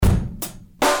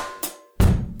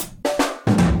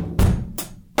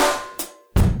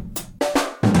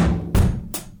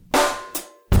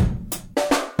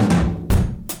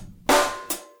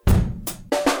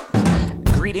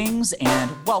Greetings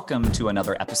and welcome to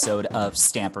another episode of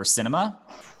Stamper Cinema.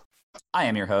 I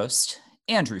am your host,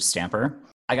 Andrew Stamper.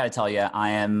 I gotta tell you,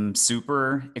 I am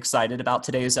super excited about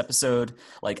today's episode.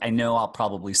 I know I'll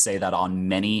probably say that on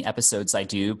many episodes I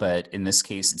do, but in this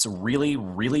case, it's really,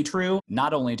 really true.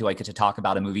 Not only do I get to talk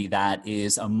about a movie that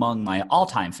is among my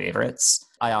all-time favorites,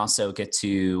 I also get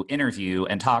to interview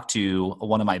and talk to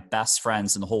one of my best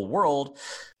friends in the whole world,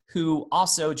 who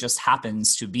also just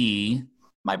happens to be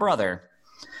my brother.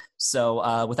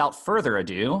 So without further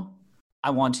ado, I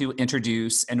want to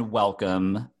introduce and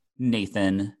welcome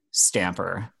Nathan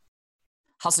Stamper.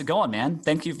 How's it going, man?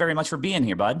 Thank you very much for being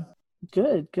here, bud.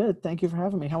 Good. Thank you for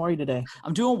having me. How are you today?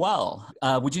 I'm doing well.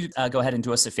 Would you go ahead and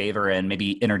do us a favor and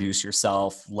maybe introduce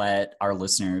yourself, let our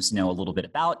listeners know a little bit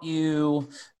about you,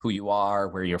 who you are,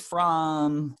 where you're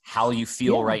from, how you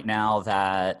feel right now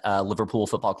that Liverpool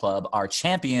Football Club are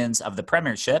champions of the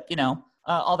Premiership,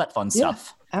 all that fun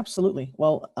stuff. Absolutely.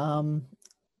 Well,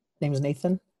 name is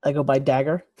Nathan. I go by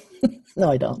Dagger.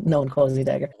 No, I don't. No one calls me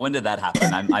Dagger. When did that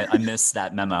happen? I missed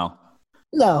that memo.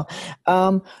 No.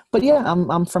 But yeah,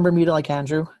 I'm from Bermuda like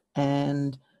Andrew,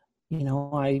 and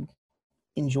I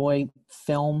enjoy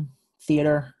film,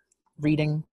 theater,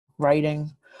 reading,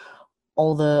 writing,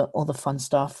 all the fun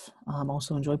stuff.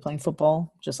 Also enjoy playing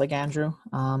football, just like Andrew.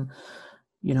 I'm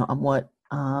what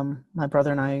my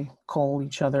brother and I call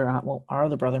each other, our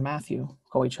other brother Matthew,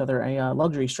 call each other a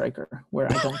luxury striker,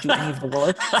 where I don't do any of the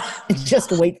work,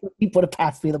 just wait for people to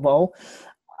pass me the ball.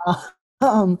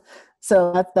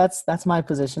 So that's my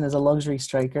position as a luxury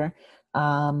striker.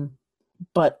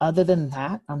 But other than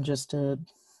that, I'm just a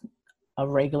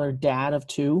regular dad of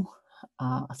two,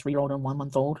 a 3-year-old and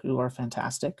 1-month-old, who are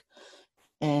fantastic.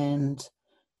 And,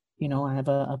 I have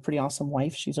a pretty awesome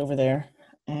wife. She's over there.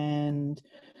 And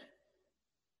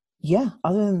yeah,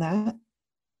 other than that,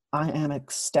 I am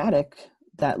ecstatic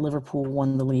that Liverpool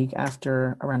won the league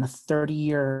after around a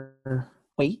 30-year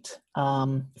wait.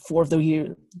 4 of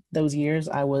those years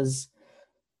I was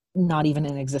not even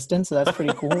in existence, so that's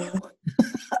pretty cool.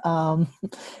 I'm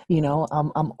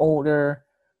older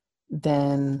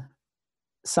than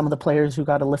some of the players who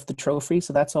got to lift the trophy,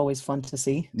 so that's always fun to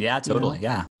see. Yeah, totally.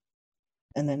 Yeah.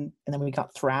 And then we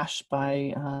got thrashed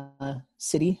by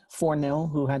City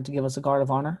 4-0, who had to give us a guard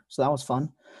of honor, so that was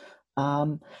fun.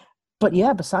 But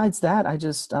yeah, besides that, I'm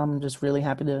just really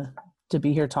happy to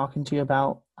be here talking to you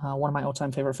about one of my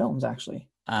all-time favorite films, actually.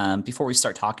 Before we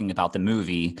start talking about the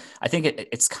movie, I think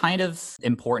it's kind of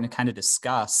important to kind of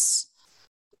discuss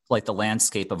the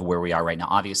landscape of where we are right now.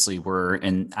 Obviously,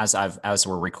 as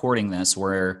we're recording this,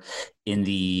 we're in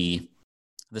the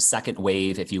second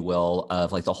wave, if you will,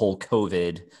 of the whole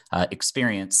COVID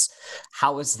experience.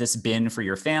 How has this been for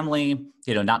your family?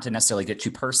 Not to necessarily get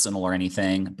too personal or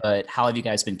anything, but how have you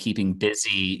guys been keeping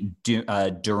busy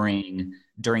during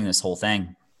this whole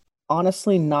thing?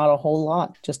 Honestly, not a whole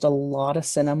lot. Just a lot of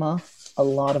cinema, a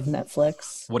lot of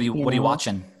Netflix. What are you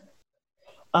watching?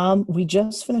 We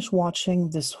just finished watching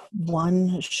this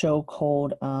one show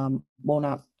called,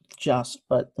 not just,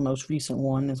 but the most recent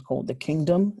one is called The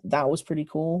Kingdom. That was pretty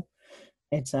cool.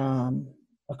 It's a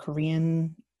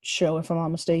Korean show, if I'm not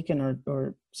mistaken,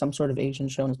 or some sort of Asian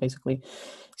show, and it's basically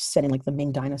set in the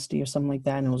Ming Dynasty or something like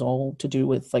that, and it was all to do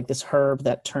with this herb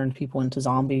that turned people into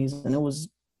zombies, and it was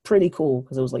pretty cool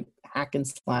because it was hack and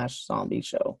slash zombie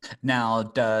show. Now,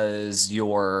 does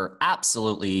your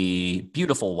absolutely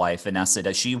beautiful wife, Vanessa,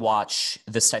 does she watch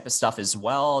this type of stuff as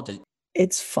well?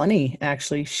 It's funny,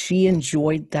 actually. She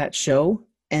enjoyed that show,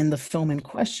 and the film in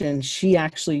question, she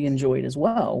actually enjoyed as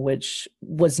well, which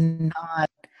was not,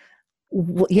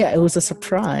 it was a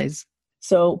surprise.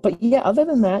 So, but yeah, other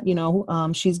than that,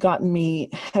 she's gotten me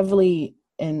heavily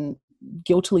and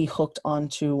guiltily hooked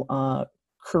onto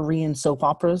Korean soap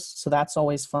operas. So that's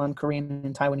always fun, Korean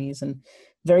and Taiwanese, and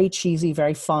very cheesy,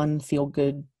 very fun,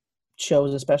 feel-good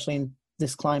shows, especially in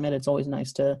this climate. It's always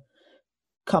nice to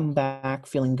come back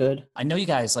feeling good. I know you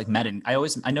guys met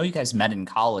in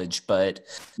college, but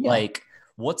yeah.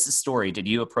 What's the story? Did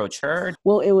you approach her?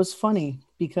 Well, it was funny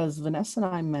because Vanessa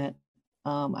and I met,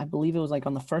 I believe it was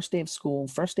on the first day of school,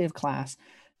 first day of class.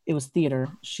 It was theater.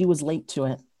 She was late to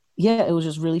it. Yeah, it was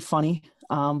just really funny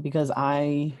because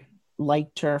I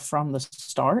liked her from the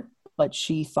start, but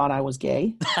she thought I was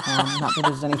gay. Not that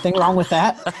there's anything wrong with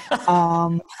that.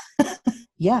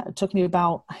 Yeah, it took me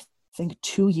about, I think,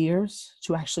 2 years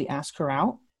to actually ask her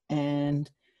out, and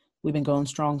we've been going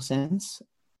strong since.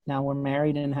 Now we're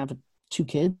married and have 2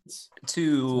 kids.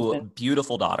 2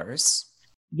 beautiful daughters.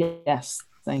 Yes,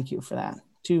 thank you for that.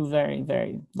 two very,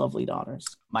 very lovely daughters.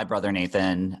 My brother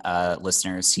Nathan,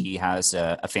 listeners, he has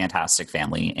a fantastic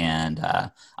family, and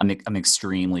I'm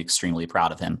extremely, extremely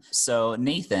proud of him. So,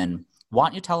 Nathan, why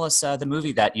don't you tell us the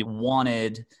movie that you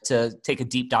wanted to take a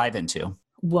deep dive into?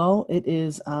 Well, it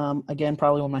is, again,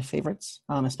 probably one of my favorites,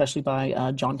 especially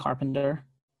by John Carpenter,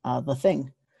 The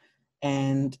Thing.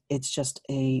 And it's just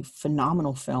a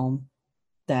phenomenal film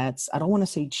that's, I don't want to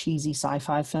say cheesy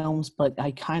sci-fi films, but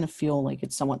I kind of feel like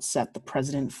it somewhat set the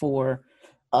precedent for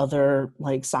other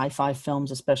like sci-fi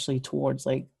films, especially towards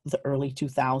like the early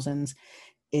 2000s.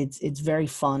 It's very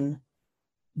fun,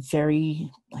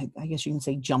 very, like, I guess you can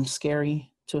say jump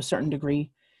scary to a certain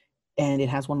degree. And it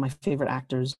has one of my favorite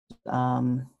actors,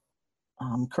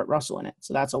 Kurt Russell, in it.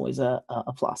 So that's always a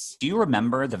plus. Do you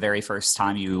remember the very first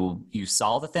time you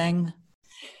saw The Thing?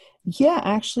 Yeah,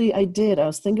 actually, I did. I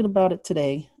was thinking about it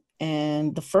today.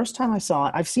 And the first time I saw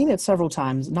it, I've seen it several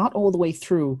times, not all the way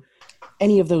through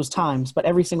any of those times, but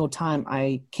every single time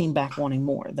I came back wanting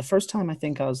more. The first time I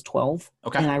think I was 12,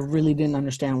 Okay. and I really didn't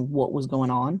understand what was going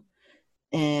on.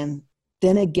 And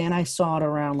then again, I saw it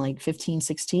around like 15,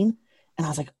 16, and I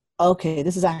was like, okay,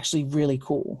 this is actually really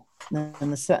cool. Then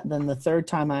the third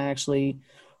time I actually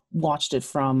watched it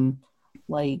from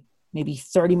like maybe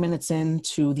 30 minutes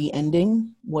into the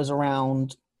ending was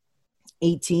around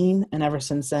 18. And ever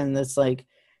since then, that's like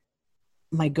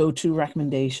my go-to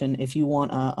recommendation. If you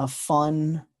want a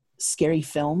fun, scary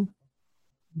film,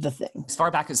 The Thing. As far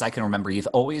back as I can remember, you've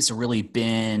always really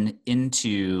been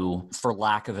into, for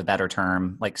lack of a better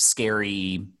term, like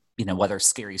scary, whether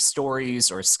scary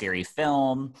stories or scary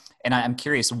film. And I'm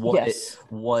curious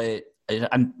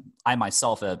I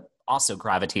myself also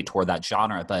gravitate toward that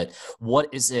genre, but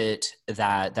what is it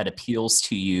that appeals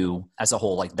to you as a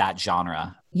whole, like that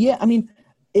genre? Yeah, I mean,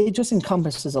 it just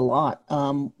encompasses a lot.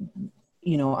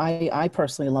 I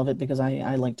personally love it because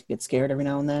I like to get scared every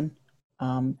now and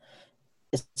then.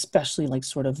 Especially like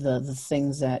sort of the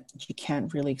things that you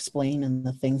can't really explain and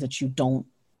the things that you don't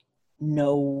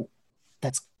know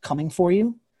that's coming for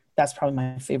you. That's probably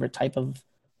my favorite type of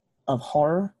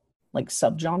horror, like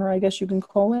subgenre, I guess you can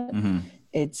call it. Mm-hmm.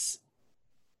 It's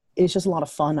just a lot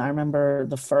of fun. I remember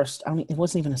it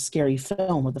wasn't even a scary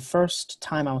film, but the first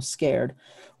time I was scared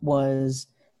was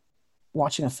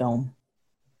watching a film,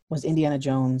 was Indiana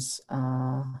Jones,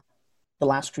 The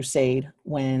Last Crusade,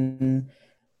 when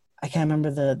I can't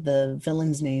remember the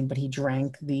villain's name, but he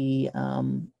drank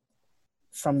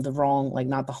from the wrong, like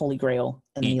not the Holy Grail,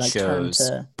 and then he like turned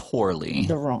to poorly.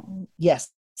 The wrong. Yes,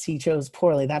 he chose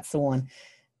poorly. That's the one.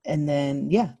 And then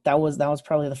that was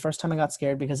probably the first time I got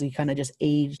scared because he kind of just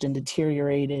aged and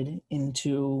deteriorated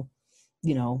into,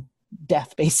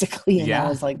 death basically. And that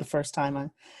was like the first time and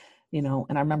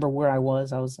I remember where I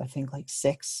was I think like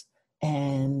 6,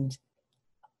 and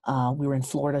we were in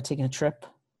Florida taking a trip.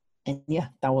 And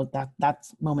that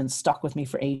moment stuck with me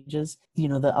for ages.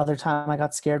 The other time I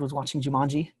got scared was watching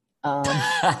Jumanji.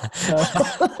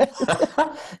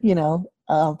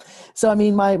 So I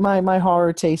mean, my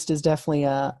horror taste is definitely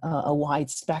a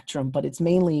wide spectrum, but it's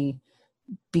mainly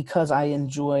because I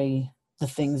enjoy the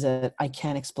things that I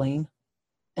can't explain,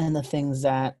 and the things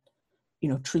that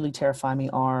truly terrify me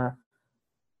are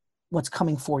what's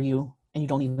coming for you, and you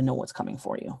don't even know what's coming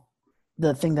for you.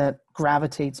 The thing that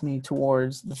gravitates me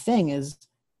towards The Thing is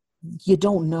you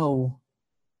don't know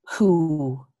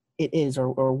who it is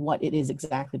or what it is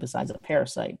exactly besides a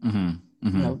parasite. Mm-hmm.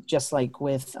 Mm-hmm. Just like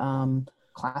with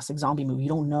classic zombie movie, you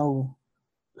don't know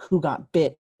who got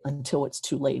bit until it's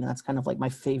too late. And that's kind of like my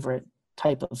favorite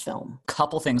type of film.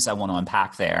 Couple things I want to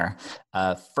unpack there.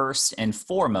 First and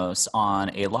foremost,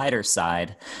 on a lighter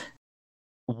side,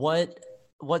 what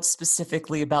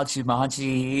specifically about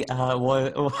Jumanji?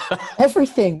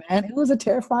 Everything, man. It was a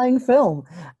terrifying film.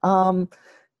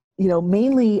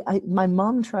 Mainly my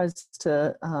mom tries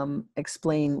to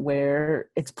explain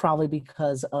where it's probably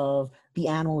because of the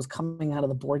animals coming out of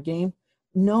the board game.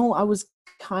 No, I was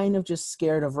kind of just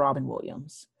scared of Robin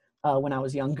Williams when I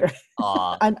was younger.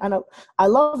 I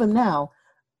love him now,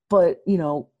 but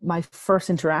my first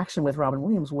interaction with Robin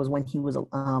Williams was when he was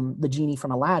the genie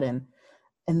from Aladdin.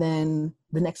 And then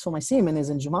the next film I see him in is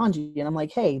in Jumanji, and I'm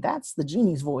like, hey, that's the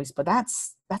genie's voice, but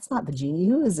that's not the genie.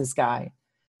 Who is this guy?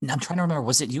 I'm trying to remember.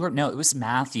 Was it you or no? It was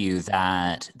Matthew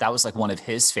that was like one of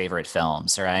his favorite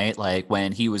films, right? Like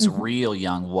when he was real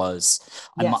young.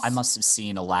 I must have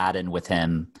seen Aladdin with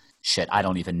him. Shit, I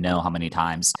don't even know how many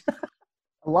times.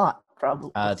 A lot, probably.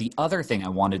 The other thing I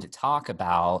wanted to talk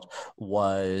about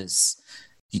was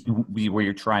where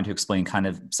you're trying to explain kind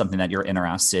of something that you're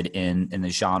interested in the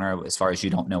genre, as far as you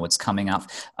don't know what's coming up.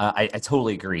 I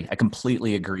totally agree. I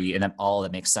completely agree. And that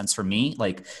makes sense for me.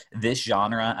 Like this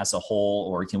genre as a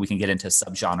whole, or we can get into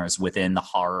subgenres within the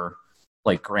horror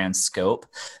like grand scope.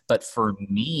 But for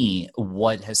me,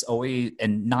 what has always,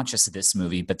 and not just this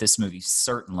movie, but this movie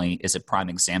certainly is a prime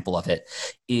example of it,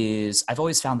 is I've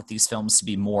always found that these films to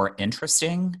be more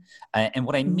interesting. And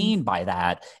what I mean by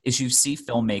that is you see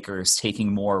filmmakers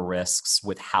taking more risks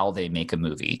with how they make a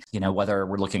movie. You know, whether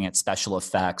we're looking at special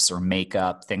effects or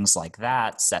makeup, things like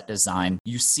that, set design,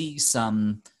 you see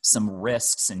some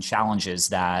risks and challenges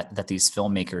that these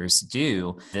filmmakers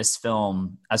do. This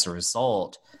film, as a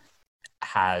result,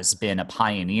 has been a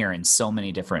pioneer in so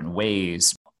many different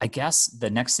ways. I guess the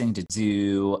next thing to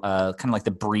do, kind of like the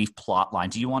brief plot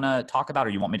line. Do you want to talk about, or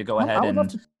you want me to go ahead? I would love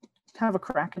to have a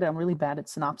crack at it. I'm really bad at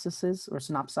synopsises or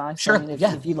synopsi. Sure. I mean,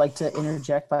 if you'd like to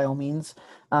interject, by all means.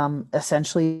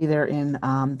 Essentially, they're in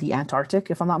the Antarctic,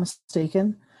 if I'm not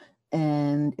mistaken,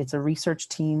 and it's a research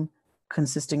team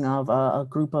consisting of a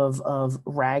group of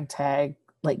ragtag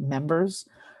like members.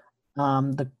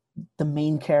 The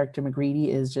main character, McGreedy,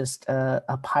 is just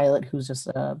a pilot who's just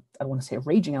I don't want to say a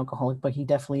raging alcoholic, but he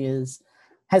definitely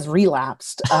has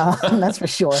relapsed. That's for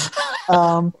sure.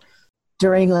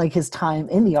 During like his time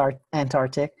in the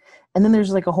Antarctic, and then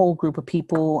there's like a whole group of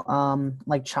people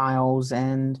like Childs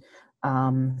and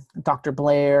Dr.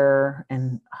 Blair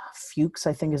and Fuchs,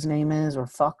 I think his name is, or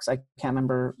Fuchs, I can't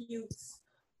remember.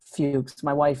 Fuchs.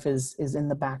 My wife is in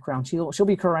the background. She'll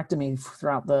be correcting me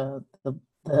throughout the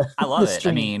I love it.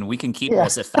 I mean, we can keep her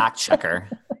as a fact checker.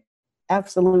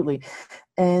 Absolutely.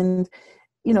 And,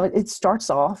 you know, it starts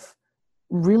off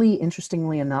really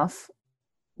interestingly enough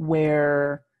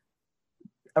where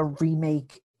a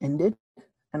remake ended.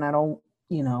 And I don't,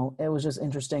 you know, it was just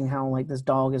interesting how like this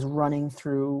dog is running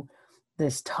through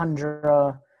this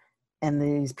tundra and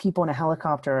these people in a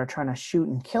helicopter are trying to shoot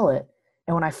and kill it.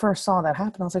 And when I first saw that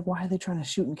happen, I was like, why are they trying to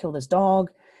shoot and kill this dog?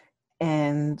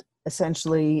 And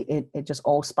essentially it just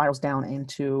all spirals down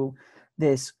into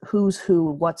this who's who,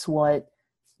 what's what,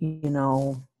 you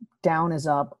know, down is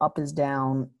up is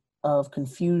down of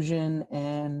confusion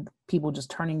and people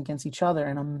just turning against each other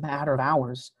in a matter of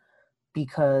hours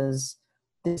because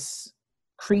this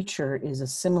creature is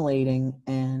assimilating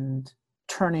and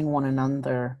turning one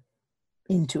another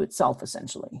into itself,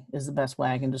 essentially, is the best way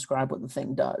I can describe what the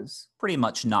thing does. Pretty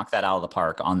much knock that out of the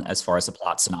park on as far as the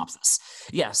plot synopsis.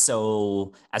 Yeah,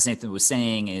 so as Nathan was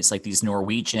saying, it's like these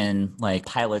Norwegian like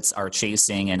pilots are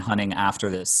chasing and hunting after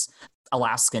this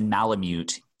Alaskan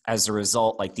Malamute. As a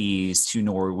result, like these two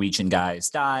Norwegian guys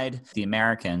died. The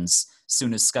Americans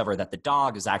soon discover that the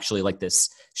dog is actually like this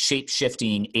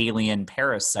shape-shifting alien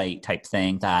parasite type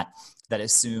thing that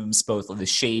assumes both the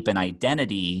shape and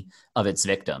identity of its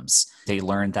victims. They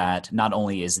learn that not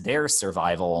only is their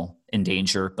survival in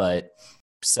danger, but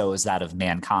so is that of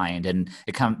mankind. And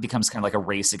it becomes kind of like a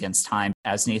race against time.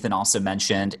 As Nathan also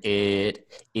mentioned, it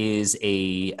is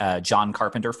a John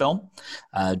Carpenter film,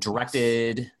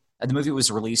 directed. The movie was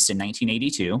released in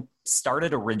 1982.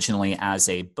 Started originally as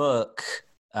a book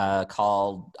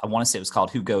called, I want to say it was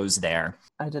called Who Goes There?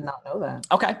 I did not know that.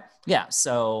 Okay. Yeah.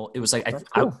 So it was like,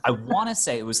 Cool. I want to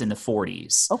say it was in the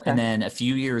 40s. Okay. And then a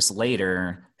few years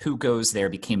later, Who Goes There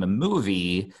became a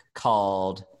movie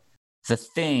called The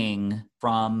Thing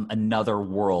from Another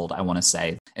World, I want to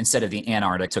say. Instead of the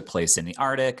Antarctic, took place in the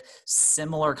Arctic.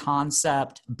 Similar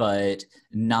concept, but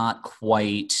not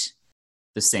quite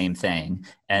the same thing.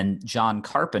 And John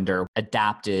Carpenter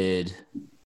adapted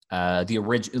the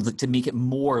original to make it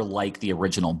more like the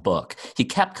original book. He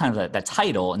kept kind of that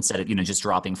title instead of, you know, just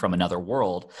dropping from another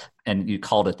world, and you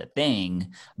called it The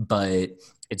Thing, but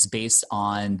it's based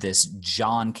on this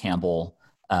John Campbell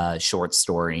short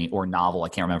story or novel. I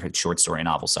can't remember if it's short story or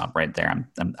novel, so I'm right there.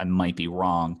 I might be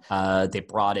wrong. They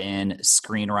brought in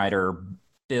screenwriter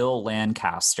Bill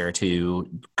Lancaster to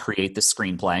create the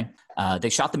screenplay. They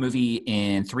shot the movie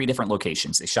in 3 different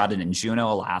locations. They shot it in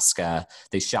Juneau, Alaska.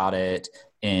 They shot it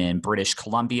in British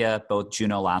Columbia. Both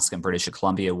Juneau, Alaska and British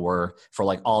Columbia were for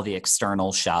like all the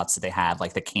external shots that they had,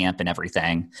 like the camp and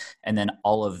everything. And then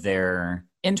all of their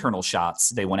internal shots,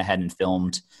 they went ahead and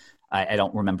filmed. I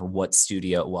don't remember what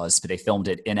studio it was, but they filmed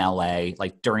it in LA,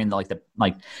 like during the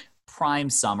prime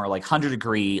summer, like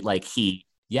 100-degree like heat.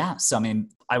 Yeah. So, I mean,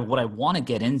 what I want to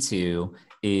get into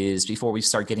is, before we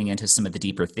start getting into some of the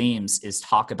deeper themes, is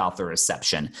talk about the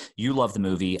reception. You love the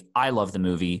movie. I love the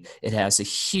movie. It has a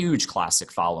huge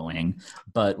classic following,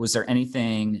 but was there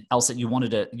anything else that you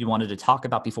wanted to talk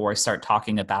about before I start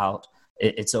talking about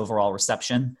its overall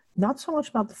reception? Not so much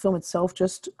about the film itself,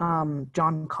 just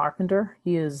John Carpenter.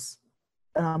 He is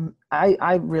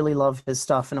I really love his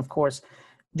stuff, and of course,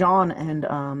 John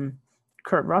and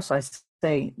Kurt Russell. I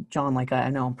say John like I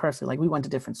know him personally. Like we went to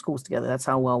different schools together. That's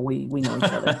how well we know each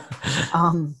other.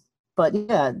 Um, but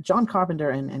yeah, John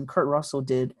Carpenter and Kurt Russell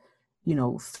did,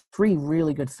 three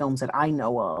really good films that I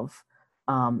know of.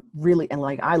 Really, and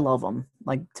like I love them.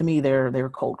 Like to me, they're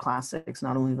cult classics.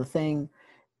 Not only The Thing,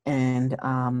 and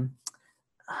I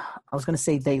was going to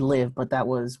say They Live, but that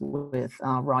was with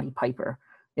Roddy Piper.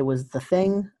 It was The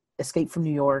Thing, Escape from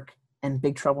New York, and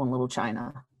Big Trouble in Little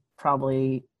China.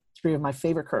 Probably three of my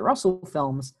favorite Kurt Russell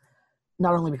films,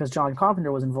 not only because John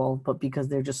Carpenter was involved, but because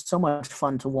they're just so much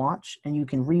fun to watch, and you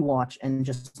can rewatch and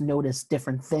just notice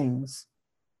different things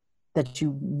that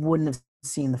you wouldn't have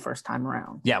seen the first time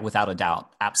around. Yeah, without a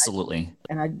doubt. Absolutely.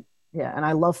 And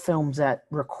I love films that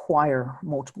require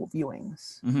multiple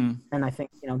viewings. Mm-hmm. And I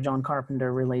think, John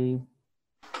Carpenter really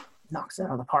knocks it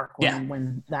out of the park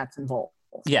when that's involved.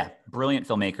 Yeah, brilliant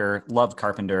filmmaker. Loved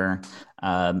Carpenter.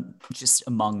 Just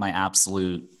among my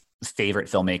absolute favorite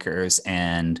filmmakers.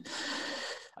 And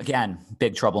again,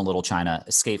 Big Trouble in Little China,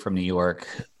 Escape from New York,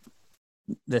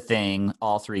 The Thing,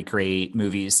 all three great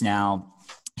movies. Now,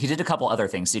 he did a couple other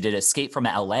things. He did Escape from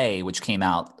LA, which came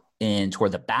out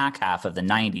toward the back half of the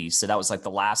 90s. So that was like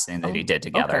the last thing that he did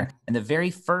together. Okay. And the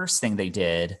very first thing they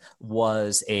did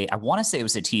was I want to say it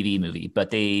was a TV movie,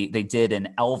 but they did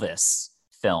an Elvis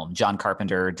film. John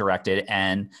Carpenter directed,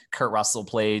 and Kurt Russell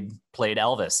played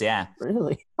Elvis. Yeah.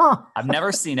 Really? Huh. I've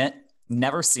never seen it.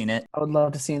 Never seen it. I would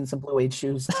love to see him in some Blue Age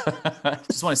shoes.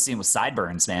 Just want to see him with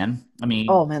sideburns, man. I mean,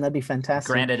 oh man, that'd be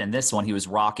fantastic. Granted, in this one, he was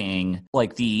rocking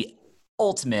like the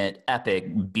ultimate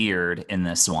epic beard in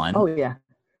this one. Oh yeah.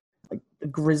 Like the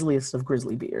grisliest of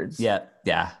grizzly beards. Yeah.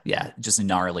 Just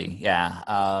gnarly.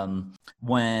 Yeah.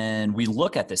 When we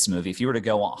look at this movie, if you were to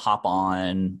go hop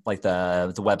on like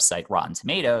the website Rotten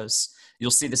Tomatoes,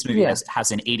 you'll see this movie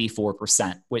has an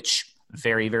 84%, which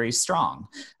very, very strong.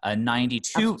 A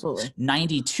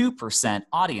 92%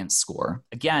 audience score.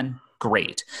 Again,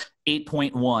 great.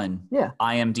 8.1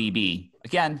 IMDb.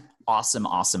 Again, awesome.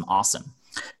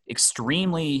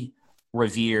 Extremely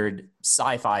revered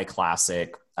sci-fi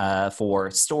classic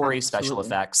for story, special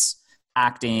effects,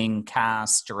 acting,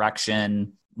 cast,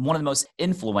 direction. One of the most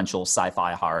influential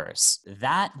sci-fi horrors.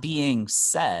 That being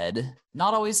said,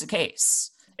 not always the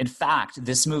case. In fact,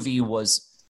 this movie was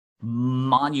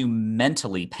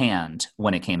monumentally panned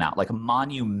when it came out, like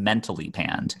monumentally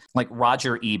panned. Like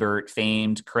Roger Ebert,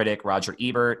 famed critic Roger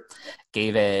Ebert,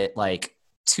 gave it like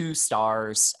 2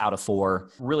 stars out of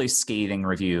 4. Really scathing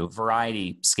review.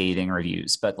 Variety scathing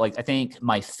reviews. But like I think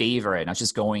my favorite, and I was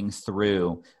just going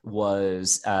through,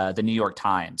 was the New York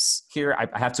Times. Here I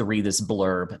have to read this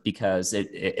blurb because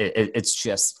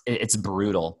it's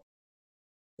brutal.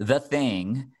 The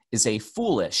Thing is a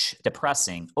foolish,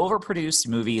 depressing, overproduced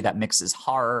movie that mixes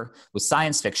horror with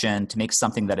science fiction to make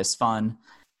something that is fun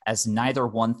as neither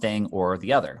one thing or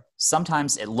the other.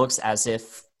 Sometimes it looks as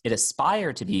if it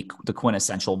aspired to be the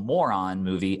quintessential moron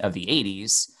movie of the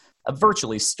 80s, a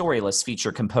virtually storyless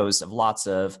feature composed of lots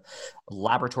of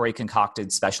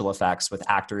laboratory-concocted special effects with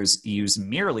actors used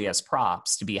merely as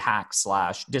props to be hacked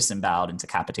 / disemboweled and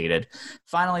decapitated,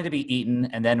 finally to be eaten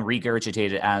and then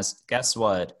regurgitated as, guess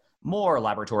what? More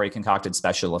laboratory concocted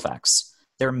special effects.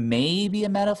 There may be a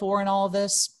metaphor in all of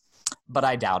this, but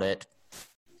I doubt it.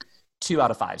 2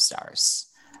 out of 5 stars.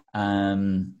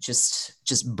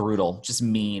 Just brutal, just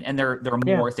mean. And there are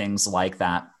more things like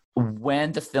that.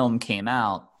 When the film came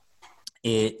out,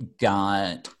 it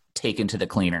got taken to the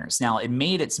cleaners. Now, it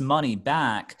made its money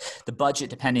back. The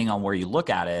budget, depending on where you look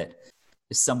at it,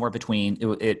 is somewhere between,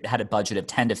 it had a budget of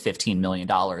 $10 to $15 million,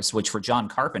 which for John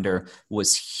Carpenter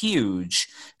was huge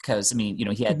because, I mean,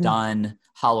 he had done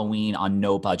Halloween on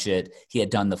no budget. He had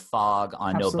done The Fog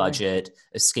on no budget,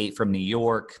 Escape from New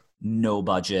York, no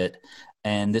budget.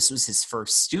 And this was his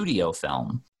first studio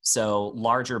film. So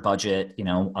larger budget,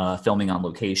 filming on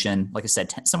location. Like I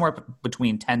said, somewhere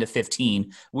between 10 to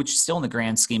 15, which still in the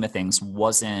grand scheme of things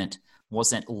wasn't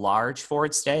large for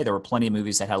its day. There were plenty of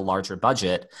movies that had a larger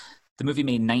budget. The movie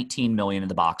made $19 million in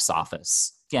the box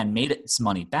office. Again, made its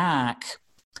money back,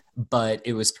 but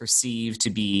it was perceived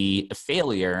to be a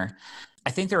failure.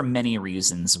 I think there are many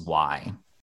reasons why.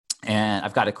 And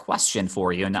I've got a question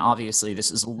for you. And obviously, this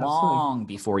is long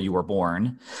before you were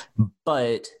born,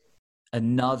 but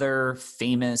another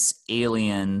famous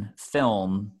alien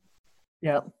film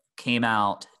came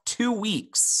out 2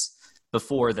 weeks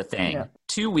before The Thing. Yeah.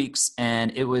 2 weeks,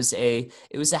 and it was a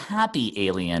happy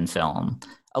alien film.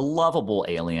 A lovable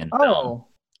alien film.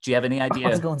 Do you have any idea? I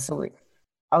was going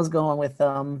with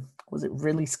was it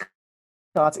Ridley Scott?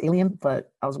 thought it's Alien,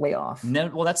 but I was way off. No,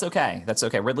 well, that's okay. That's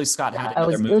okay. Ridley Scott had It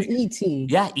another was movie. E.T.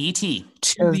 Yeah, E.T.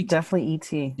 It was definitely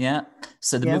E.T. Yeah.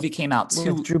 So the Yep. movie came out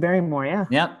with Drew Barrymore. Yeah.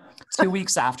 Yep. 2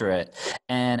 weeks after it.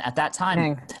 And at that time,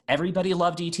 Dang. everybody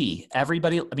loved E.T.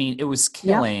 Everybody, I mean, it was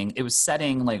killing, it was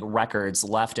setting like records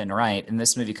left and right. And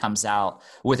this movie comes out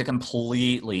with a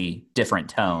completely different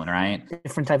tone, right?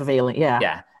 Different type of alien. Yeah.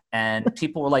 Yeah. And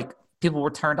people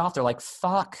were turned off. They're like,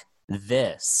 fuck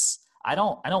this. I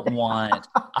don't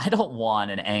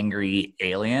want an angry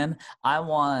alien. I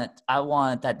want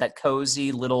that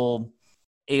cozy little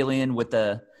alien with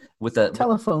the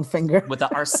telephone finger, with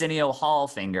the Arsenio Hall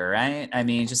finger, right? I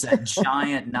mean, just that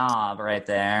giant knob right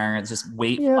there. It's just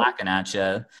whacking at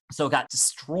you. So it got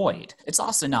destroyed. It's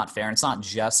also not fair. And it's not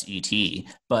just E.T.,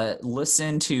 but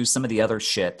listen to some of the other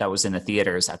shit that was in the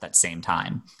theaters at that same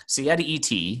time. So you had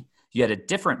E.T., you had a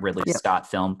different Ridley Scott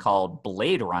film called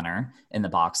Blade Runner in the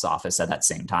box office at that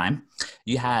same time.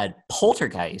 You had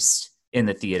Poltergeist in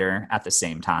the theater at the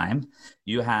same time.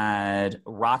 You had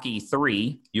Rocky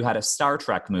 3. You had a Star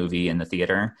Trek movie in the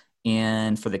theater.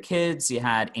 And for the kids, you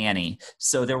had Annie.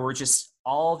 So there were just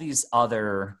all these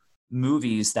other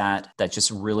movies that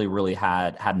just really, really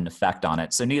had an effect on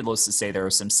it. So needless to say, there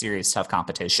was some serious tough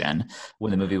competition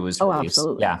when the movie was released.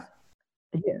 Absolutely. Yeah.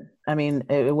 I mean,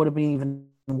 it would have been even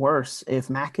worse if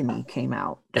Mac and Me came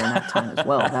out during that time as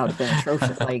well. That would have been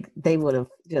atrocious. Like they would have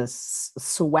just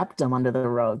swept them under the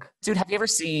rug. Dude, have you ever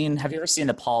seen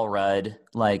the Paul Rudd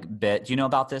like bit? Do you know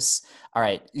about this? All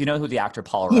right, you know who the actor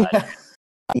Paul Rudd? Yeah.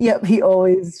 Yep, he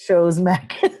always shows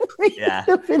Mac and Me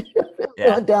the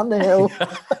video down the hill.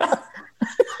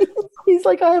 He's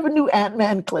like, I have a new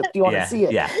Ant-Man clip. Do you want to see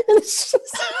it? Yeah. And it's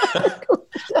just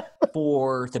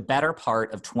for the better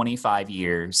part of 25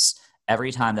 years,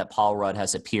 every time that Paul Rudd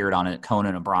has appeared on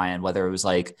Conan O'Brien, whether it was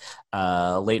like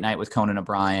Late Night with Conan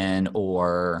O'Brien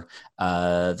or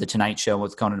The Tonight Show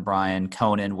with Conan O'Brien,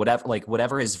 Conan,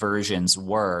 whatever his versions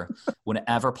were,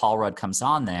 whenever Paul Rudd comes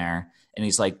on there and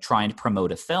he's like trying to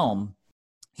promote a film,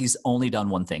 he's only done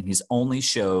one thing. He's only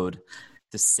showed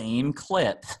the same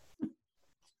clip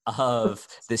of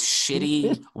this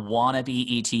shitty wannabe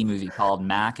E.T. movie called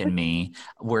Mac and Me,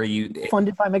 where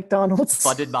funded by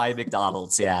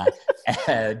McDonald's, yeah.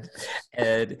 and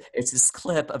it's this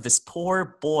clip of this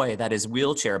poor boy that is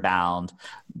wheelchair bound,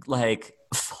 like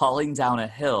falling down a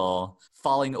hill,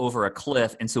 falling over a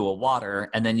cliff into a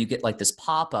water, and then you get like this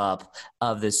pop-up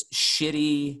of this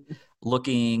shitty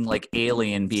looking like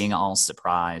alien being all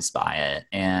surprised by it,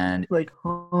 and like,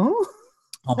 huh?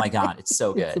 Oh my God, it's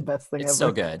so good. It's the best thing ever.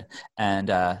 So good. And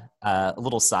a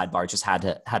little sidebar, just had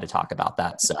to talk about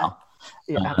that. So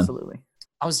absolutely.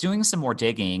 I was doing some more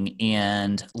digging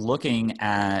and looking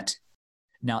at,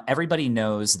 now everybody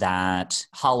knows that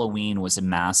Halloween was a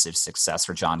massive success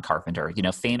for John Carpenter. You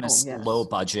know, famous, low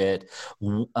budget.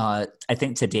 I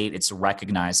think to date it's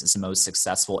recognized as the most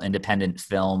successful independent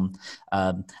film.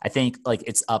 I think like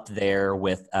it's up there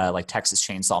with like Texas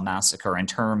Chainsaw Massacre in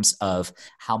terms of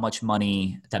how much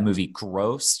money that movie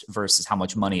grossed versus how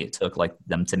much money it took like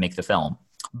them to make the film.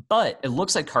 But it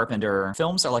looks like Carpenter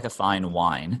films are like a fine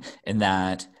wine in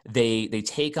that they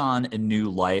take on a new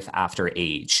life after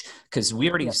age. Because we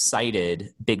already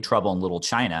cited Big Trouble in Little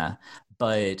China,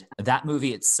 but that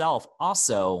movie itself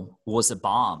also was a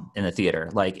bomb in the theater.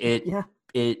 Like it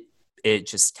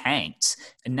just tanked.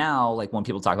 And now, like when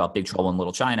people talk about Big Trouble in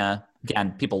Little China,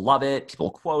 again, people love it. People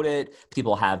quote it.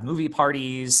 People have movie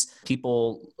parties.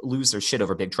 People lose their shit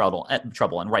over Big Trouble,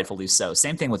 and rightfully so.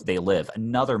 Same thing with They Live,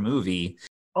 another movie.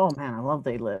 Oh man, I love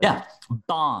They Live. Yeah,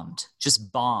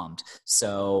 just bombed.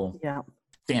 So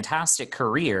fantastic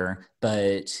career,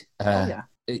 but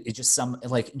it just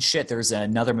there's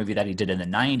another movie that he did in the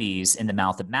 90s, In the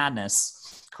Mouth of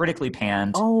Madness, critically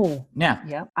panned. Oh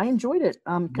yeah, I enjoyed it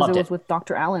because it was with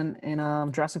Dr. Allen in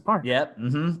Jurassic Park. Yep.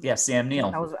 Yeah, Sam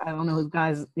Neill. I don't know who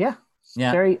guys. Yeah.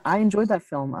 I enjoyed that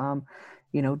film.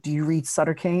 You know, do you read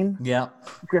Sutter Kane? Yeah.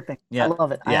 Gripping. Yeah. I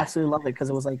love it. I absolutely love it because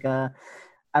it was like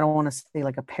I don't want to say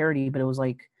like a parody, but it was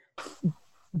like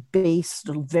based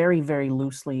very, very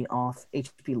loosely off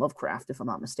H.P. Lovecraft, if I'm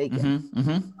not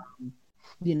mistaken.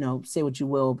 You know, say what you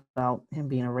will about him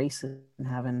being a racist and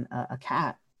having a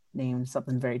cat named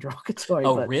something very derogatory.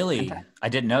 Oh, really? I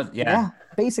didn't know. Yeah.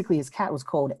 Basically, his cat was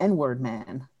called N-Word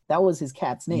Man. That was his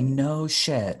cat's name. No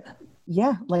shit.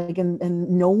 Yeah, like and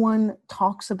no one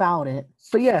talks about it.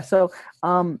 But yeah, so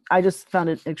I just found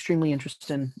it extremely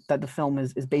interesting that the film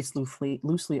is based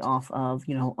loosely off of,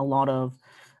 you know, a lot of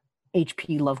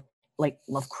H.P.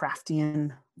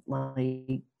 Lovecraftian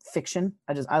like fiction.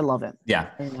 I love it.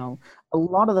 Yeah. You know, a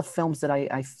lot of the films that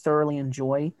I thoroughly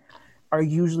enjoy are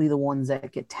usually the ones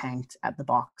that get tanked at the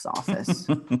box office.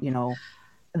 You know,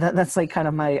 that's like kind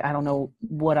of my, I don't know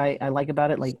what I like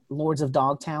about it. Like Lords of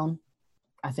Dogtown,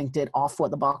 I think did awful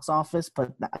at the box office,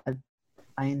 but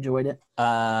I enjoyed it.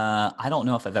 I don't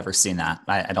know if I've ever seen that.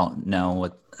 I don't know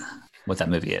what that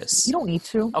movie is. You don't need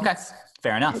to. Okay,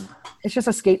 fair enough. It's just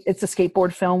it's a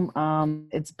skateboard film.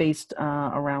 It's based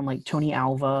around like Tony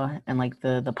Alva and like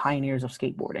the pioneers of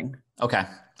skateboarding. Okay,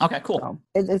 cool. So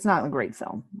it's not a great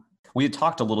film. We had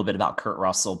talked a little bit about Kurt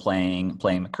Russell playing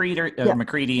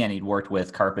MacReady, and he'd worked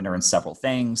with Carpenter in several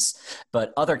things.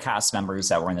 But other cast members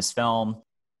that were in this film,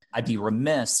 I'd be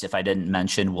remiss if I didn't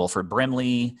mention Wilford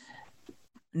Brimley,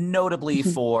 notably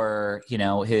for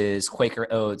his Quaker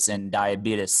Oats and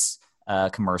diabetes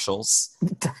commercials.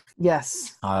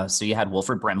 Yes. So you had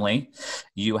Wilford Brimley,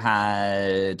 you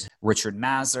had Richard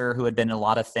Masur, who had been in a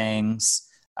lot of things.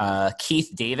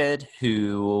 Keith David,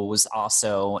 who was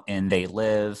also in They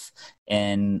Live,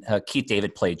 and Keith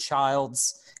David played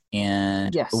Childs.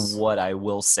 And yes. What I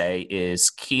will say is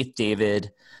Keith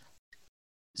David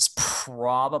is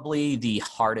probably the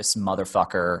hardest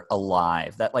motherfucker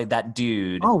alive. That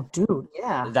dude. Oh, dude,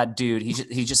 yeah. That dude,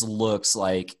 he just looks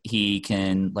like he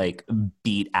can like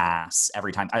beat ass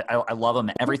every time. I love him.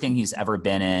 Everything he's ever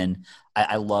been in.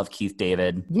 I love Keith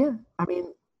David. Yeah, I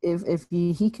mean, if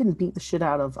he can beat the shit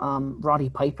out of Roddy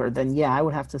Piper, then yeah, I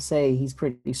would have to say he's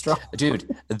pretty strong.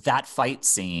 Dude, that fight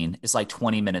scene is like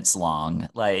 20 minutes long.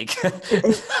 Like,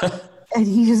 and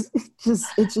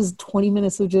it's just 20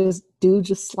 minutes of just dude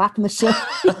just slapping the shit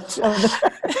out of each other.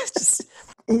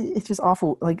 It's just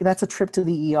awful. Like, that's a trip to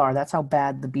the ER. That's how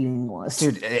bad the beating was.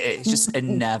 Dude, it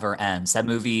never ends. That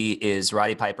movie is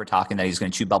Roddy Piper talking that he's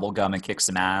going to chew bubble gum and kick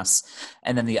some ass.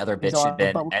 And then the other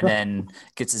bitch then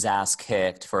gets his ass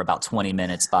kicked for about 20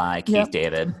 minutes by Keith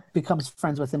David. Becomes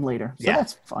friends with him later. So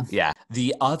that's fun. Yeah.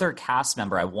 The other cast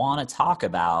member I want to talk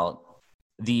about,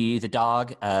 the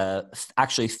dog,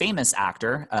 actually famous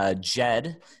actor,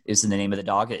 Jed is the name of the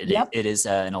dog. It is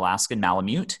an Alaskan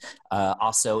Malamute,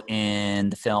 also in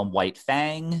the film White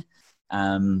Fang.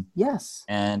 Yes.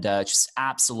 And just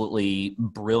absolutely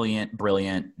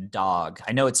brilliant dog.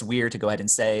 I know it's weird to go ahead and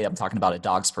say I'm talking about a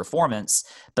dog's performance,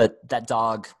 but that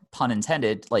dog, pun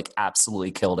intended, like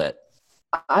absolutely killed it.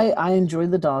 I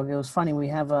enjoyed the dog. It was funny. We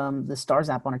have the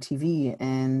Stars app on our TV,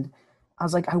 and I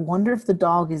was like, I wonder if the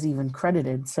dog is even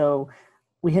credited. So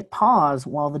we hit pause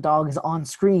while the dog is on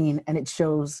screen, and it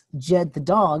shows Jed the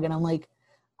dog. And I'm like,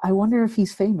 I wonder if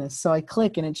he's famous. So I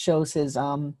click, and it shows his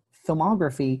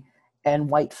filmography,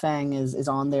 and White Fang is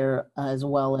on there, as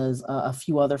well as a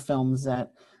few other films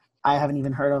that I haven't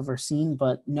even heard of or seen,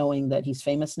 but knowing that he's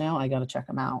famous now, I got to check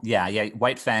him out. Yeah.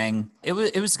 White Fang. It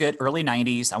was good. Early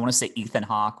 90s. I want to say Ethan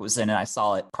Hawke was in it. I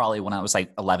saw it probably when I was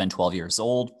like 11, 12 years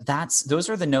old.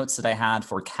 Those are the notes that I had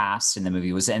for cast in the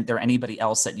movie. Was there anybody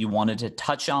else that you wanted to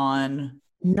touch on?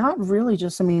 Not really.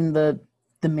 Just, I mean, the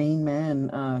main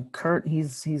man, Kurt,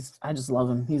 I just love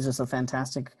him. He's just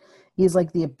he's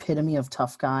like the epitome of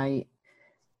tough guy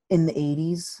in the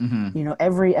 80s. Mm-hmm.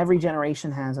 Every generation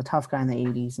has a tough guy in the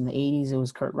 80s. In the 80s, it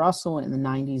was Kurt Russell. In the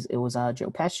 90s, it was Joe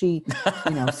Pesci.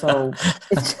 So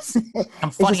it's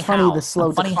just funny the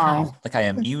slow decline. Like, I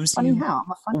amuse funny you. How?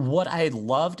 What I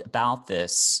loved about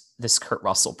this Kurt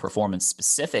Russell performance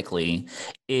specifically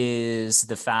is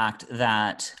the fact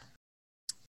that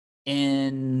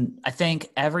in, I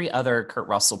think, every other Kurt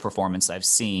Russell performance I've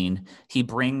seen, he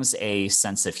brings a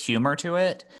sense of humor to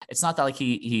it. It's not that like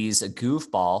he's a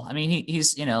goofball. I mean,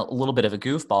 he's a little bit of a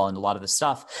goofball in a lot of the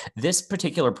stuff. This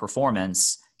particular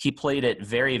performance, he played it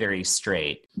very, very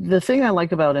straight. The thing I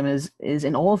like about him is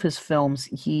in all of his films,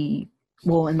 in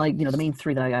the main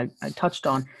three that I touched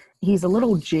on, he's a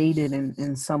little jaded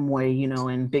in some way.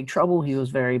 In Big Trouble, he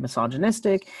was very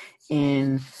misogynistic.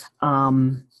 In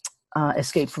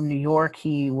Escape from New York,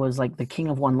 he was like the king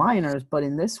of one-liners, but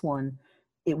in this one,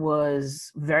 it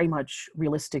was very much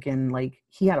realistic, and like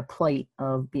he had a plight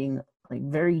of being like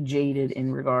very jaded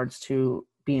in regards to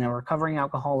being a recovering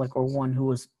alcoholic or one who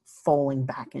was falling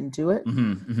back into it.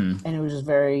 Mm-hmm, mm-hmm. And it was just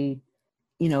very,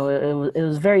 it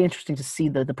was very interesting to see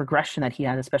the progression that he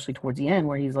had, especially towards the end,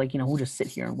 where he's like, we'll just sit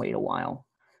here and wait a while.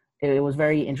 It was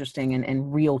very interesting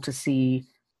and real to see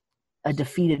a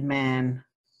defeated man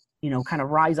kind of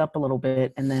rise up a little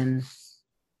bit and then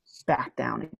back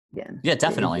down again. Yeah,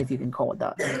 definitely. If you can call it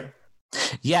that.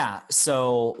 Yeah.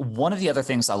 So one of the other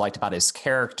things I liked about his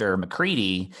character,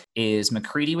 MacReady, is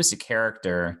MacReady was a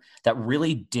character that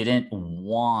really didn't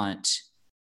want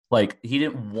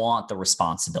the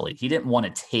responsibility. He didn't want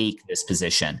to take this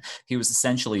position. He was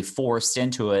essentially forced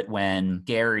into it when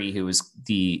Gary, who was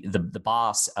the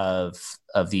boss of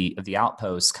the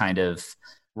outpost, kind of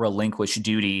relinquish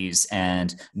duties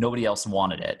and nobody else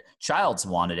wanted it. Childs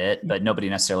wanted it, but nobody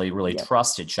necessarily really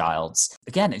trusted Childs.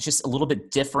 Again, it's just a little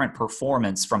bit different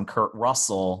performance from Kurt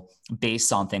Russell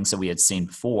based on things that we had seen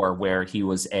before, where he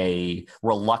was a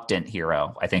reluctant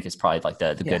hero, I think is probably like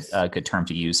the good term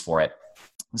to use for it.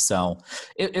 So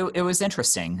it was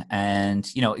interesting. And,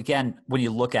 again, when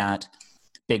you look at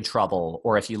Big Trouble,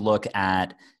 or if you look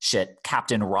at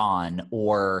Captain Ron,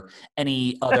 or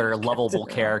any other lovable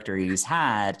character he's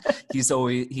had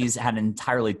an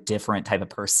entirely different type of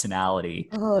personality.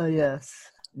 Oh yes.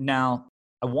 Now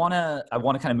I want to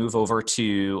kind of move over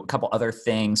to a couple other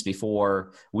things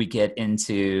before we get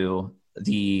into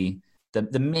the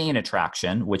main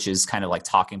attraction, which is kind of like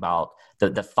talking about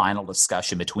the final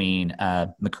discussion between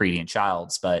MacReady and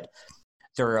Childs. But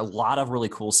there are a lot of really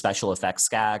cool special effects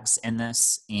gags in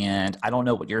this, and I don't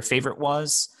know what your favorite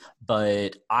was,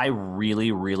 but I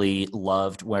really, really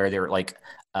loved where they were like,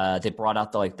 they brought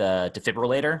out the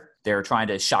defibrillator. They were trying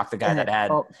to shock the guy that had,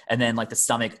 and then like the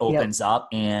stomach opens up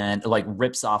and like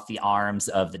rips off the arms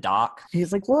of the doc.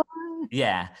 He's like, what?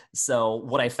 Yeah. So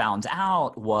what I found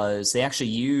out was they actually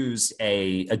used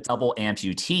a double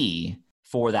amputee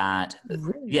for that.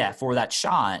 Really? Yeah, for that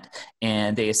shot.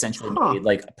 And they essentially made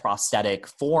like prosthetic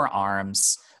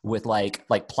forearms with like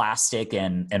plastic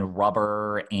and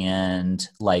rubber and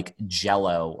like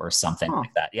Jello or something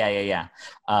like that. Yeah.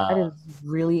 That is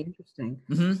really interesting.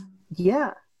 Mm-hmm.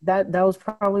 Yeah. That was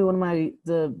probably one of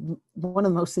the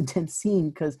most intense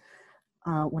scenes, because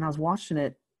when I was watching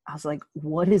it, I was like,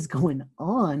 what is going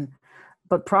on?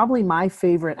 But probably my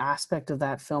favorite aspect of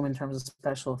that film in terms of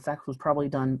special effects was probably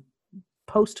done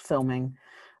post-filming.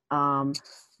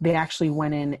 They actually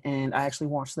went in, and I actually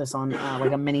watched this on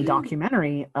like a mini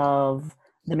documentary of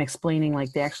them explaining,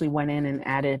 like they actually went in and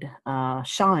added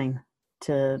shine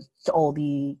to all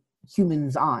the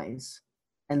humans' eyes.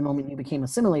 And the moment you became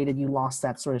assimilated, you lost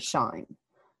that sort of shine,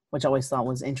 which I always thought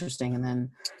was interesting. And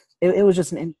then it was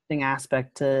just an interesting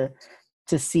aspect to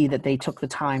see that they took the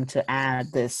time to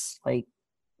add this like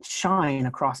shine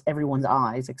across everyone's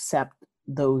eyes except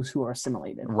those who are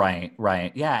assimilated. Right.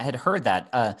 Yeah, I had heard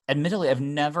that. Admittedly, I've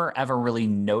never ever really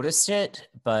noticed it,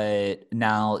 but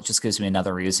now it just gives me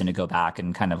another reason to go back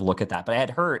and kind of look at that. But I had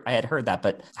heard that,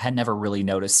 but I had never really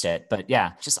noticed it. But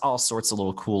yeah, just all sorts of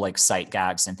little cool like sight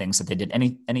gags and things that they did.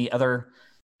 Any other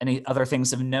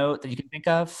things of note that you can think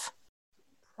of?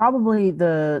 Probably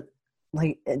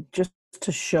just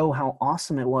to show how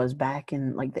awesome it was back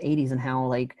in like the 80s, and how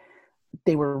like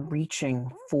they were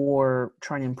reaching for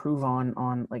trying to improve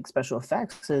on like special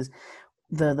effects, is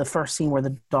the first scene where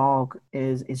the dog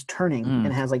is turning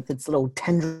and has like its little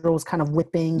tendrils kind of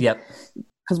whipping. Yep.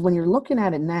 Because when you're looking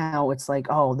at it now, it's like,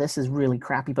 oh, this is really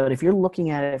crappy. But if you're looking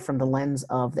at it from the lens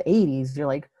of the 80s, you're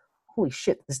like, holy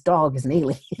shit, this dog is an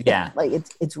alien. Yeah. Like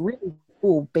it's really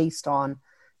cool based on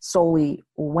solely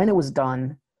when it was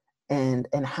done and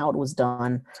how it was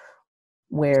done,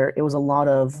 where it was a lot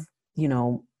of,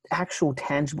 actual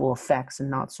tangible effects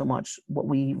and not so much what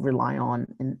we rely on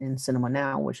in cinema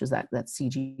now, which is that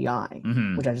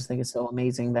CGI, which I just think is so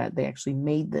amazing that they actually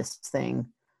made this thing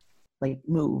like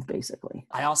move basically.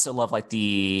 I also love like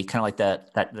the kind of like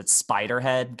that spider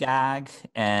head gag,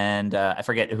 and I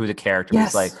forget who the character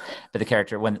was like, but the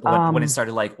character when it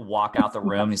started like walk out the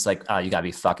room, he's like, oh, you gotta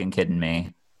be fucking kidding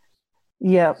me.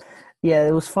 Yep. Yeah,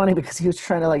 it was funny because he was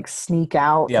trying to like sneak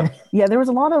out. Yep. Yeah, there was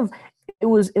a lot of it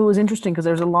was interesting because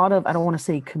there's a lot of, I don't want to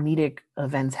say comedic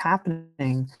events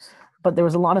happening, but there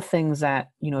was a lot of things that,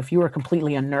 if you were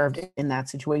completely unnerved in that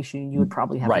situation, you would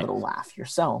probably have a little laugh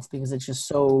yourself, because it's just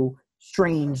so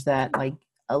strange that like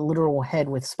a literal head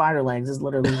with spider legs is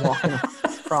literally walking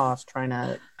across trying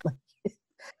to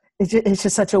it's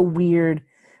just such a weird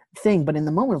thing. But in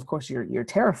the moment, of course, you're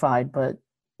terrified, but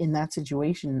in that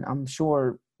situation, I'm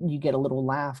sure you get a little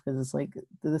laugh because it's like,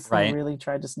 this thing really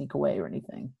tried to sneak away or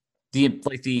anything.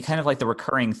 The kind of like the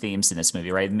recurring themes in this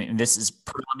movie, right? I mean, this is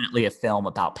predominantly a film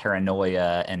about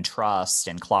paranoia and trust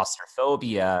and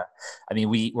claustrophobia. I mean,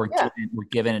 we're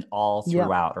given it all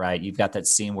throughout, right? You've got that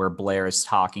scene where Blair is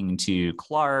talking to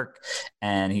Clark,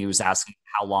 and he was asking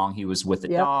how long he was with the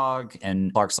dog,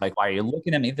 and Clark's like, "Why are you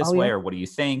looking at me this way?" Or "What are you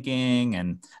thinking?"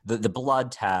 And the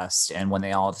blood test, and when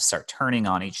they all start turning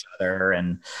on each other,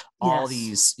 and all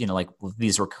these, like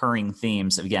these recurring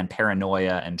themes of, again,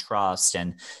 paranoia and trust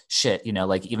and shit,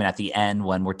 like even at the end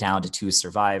when we're down to 2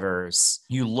 survivors,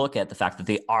 you look at the fact that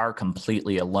they are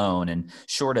completely alone, and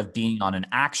short of being on an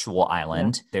actual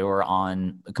island, they were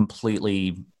on a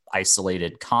completely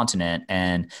isolated continent,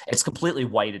 and it's completely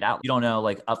whited out. You don't know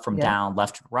like up from down,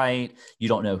 left to right. You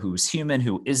don't know who's human,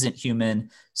 who isn't human.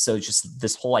 So just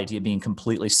this whole idea of being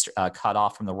completely cut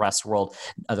off from the rest of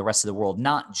the world,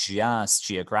 not just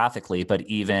geographically, but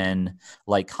even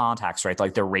like contacts, right?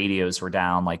 Like their radios were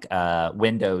down, like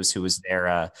Windows, who was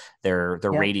their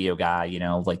radio guy,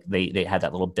 like they had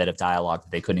that little bit of dialogue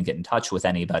that they couldn't get in touch with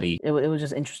anybody. It was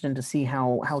just interesting to see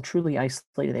how truly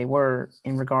isolated they were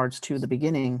in regards to the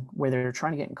beginning, where they're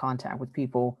trying to get in contact with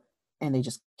people and they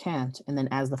just can't. And then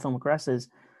as the film progresses,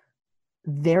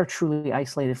 they're truly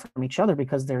isolated from each other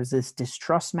because there's this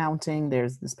distrust mounting,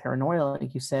 there's this paranoia,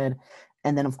 like you said,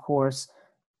 and then of course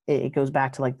it goes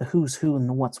back to like the who's who and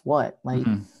the what's what, like,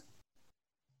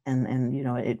 and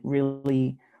it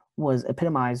really was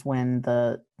epitomized when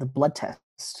the blood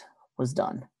test was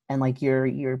done, and like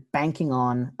you're banking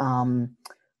on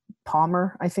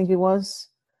Palmer, I think it was,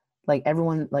 like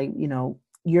everyone, like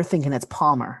you're thinking it's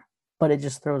Palmer, but it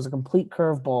just throws a complete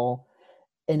curveball,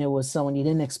 and it was someone you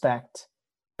didn't expect.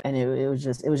 And it was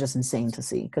just insane to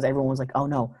see, because everyone was like, oh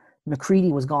no,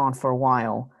 MacReady was gone for a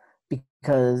while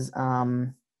because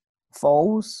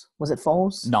Foles, was it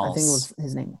Foles? Knowles. I think it was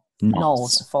his name.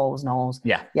 Knowles.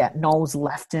 Yeah, Knowles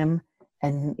left him,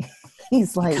 and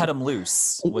he's like, cut him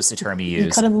loose was the term he used.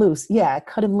 He cut him loose. Yeah,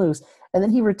 cut him loose. And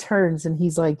then he returns and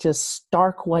he's like just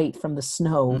stark white from the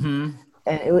snow. And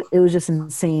it was just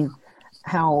insane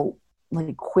how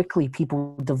like quickly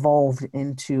people devolved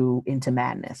into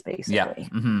madness, basically.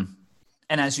 Yeah.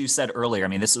 And as you said earlier, I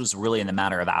mean, this was really in the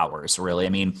matter of hours, really. I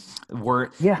mean, we're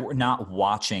not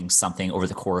watching something over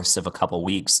the course of a couple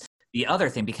weeks. The other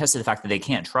thing, because of the fact that they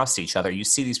can't trust each other, you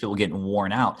see these people getting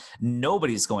worn out.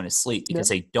 Nobody's going to sleep because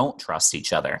they don't trust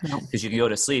each other. Because you can go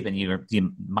to sleep and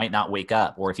you might not wake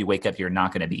up, or if you wake up, you're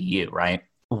not going to be you, right?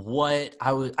 What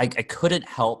I couldn't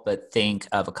help but think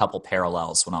of a couple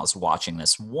parallels when I was watching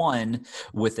this. One,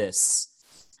 with this,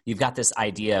 you've got this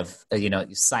idea of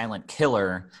silent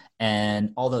killer,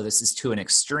 and although this is to an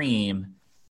extreme,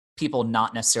 people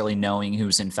not necessarily knowing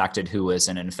who's infected, who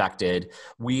isn't infected,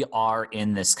 we are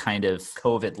in this kind of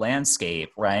COVID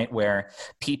landscape, right, where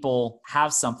people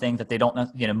have something that they don't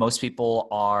know. Most people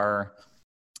are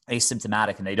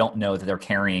asymptomatic and they don't know that they're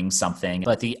carrying something.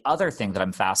 But the other thing that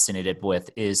I'm fascinated with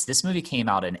is this movie came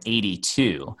out in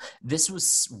 1982. This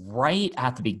was right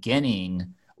at the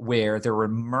beginning where there were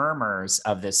murmurs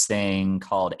of this thing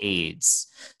called AIDS.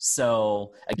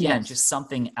 So again, just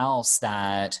something else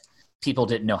that people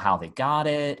didn't know how they got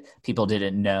it. People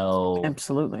didn't know,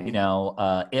 absolutely,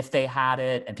 if they had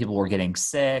it, and people were getting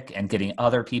sick and getting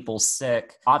other people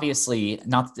sick. Obviously,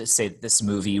 not to say that this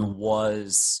movie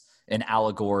was an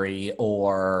allegory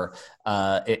or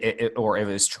it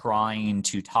was trying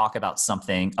to talk about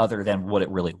something other than what it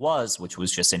really was, which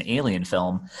was just an alien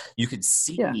film. You could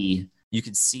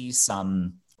see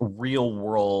some real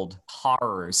world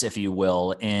horrors, if you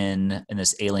will, in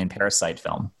this alien parasite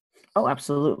film. Oh,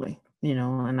 absolutely.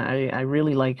 And I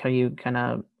really like how you kind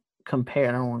of compare.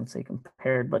 I don't want to say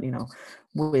compared, but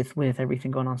with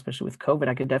everything going on, especially with COVID,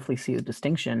 I could definitely see the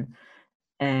distinction,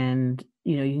 and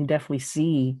you can definitely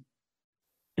see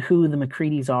who the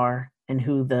MacReadys are and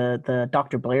who the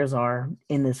Dr. Blairs are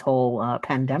in this whole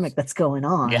pandemic that's going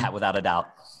on. Yeah, without a doubt.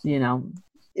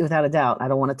 Without a doubt. I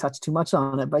don't want to touch too much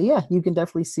on it, but yeah, you can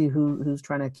definitely see who's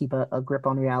trying to keep a grip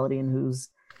on reality and who's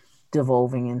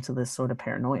devolving into this sort of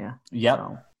paranoia. Yep.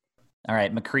 So. All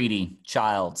right, MacReady,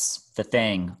 Childs, The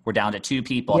Thing. We're down to two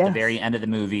people at the very end of the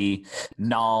movie.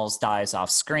 Knowles dies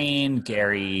off screen.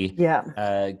 Gary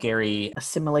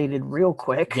assimilated real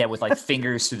quick. Yeah, with like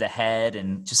fingers through the head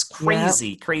and just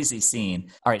crazy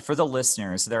scene. All right, for the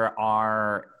listeners, there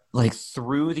are like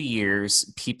through the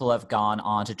years, people have gone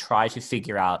on to try to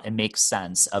figure out and make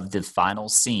sense of the final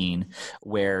scene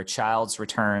where Childs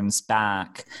returns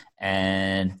back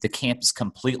and the camp is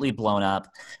completely blown up.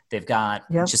 They've got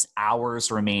just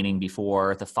hours remaining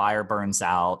before the fire burns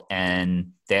out,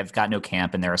 and they've got no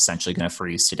camp, and they're essentially going to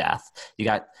freeze to death.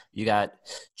 You got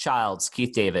Childs,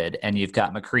 Keith David, and you've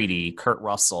got MacReady, Kurt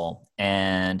Russell,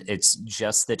 and it's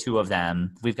just the two of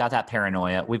them. We've got that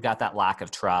paranoia. We've got that lack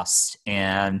of trust,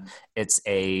 and it's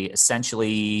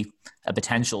essentially a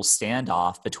potential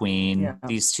standoff between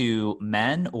these two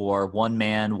men, or one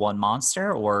man, one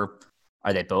monster, or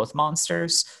are they both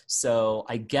monsters? So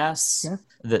I guess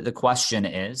the question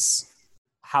is,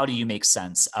 how do you make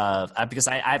sense of because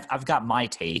I've got my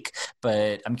take,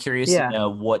 but I'm curious to know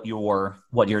what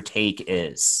your take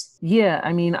is. Yeah,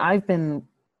 I mean, I've been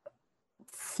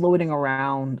floating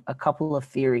around a couple of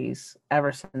theories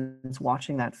ever since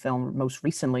watching that film most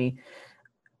recently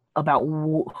about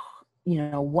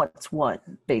what's what,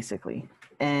 basically.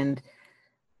 And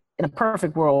in a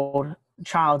perfect world,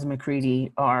 Childs and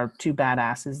MacReady are two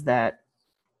badasses that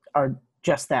are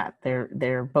just that.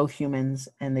 They're both humans,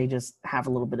 and they just have a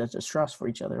little bit of distrust for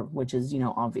each other, which is,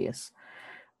 obvious.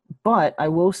 But I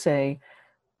will say,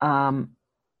 um,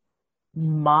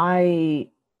 the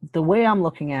way I'm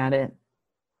looking at it,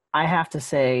 I have to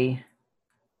say,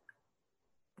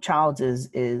 Childs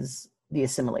is the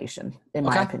assimilation, in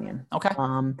my Okay. opinion. Okay.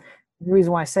 The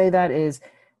reason why I say that is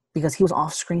because he was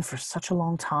off screen for such a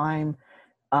long time.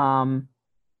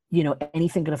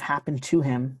 Anything could have happened to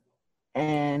him,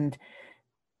 and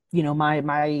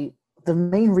the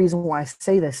main reason why I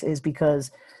say this is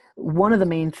because one of the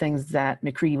main things that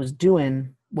MacReady was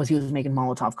doing was he was making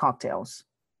Molotov cocktails.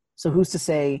 So who's to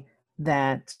say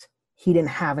that he didn't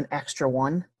have an extra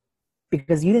one?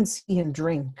 Because you didn't see him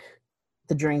drink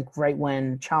the drink right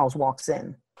when Charles walks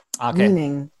in. Okay.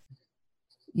 Meaning,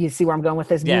 you see where I'm going with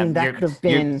this? Yeah, Meaning that could have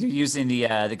been... You're using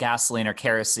the gasoline or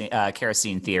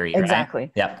kerosene theory, exactly.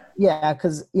 Right? Yep. Yeah,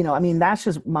 because that's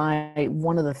just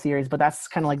one of the theories, but that's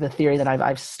kind of like the theory that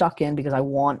I've stuck in because I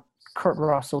want Kurt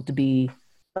Russell to be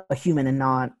a human and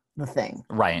not the Thing.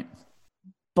 Right.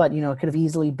 But it could have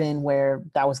easily been where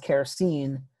that was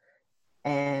kerosene,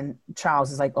 and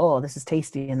Charles is like, "Oh, this is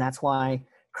tasty," and that's why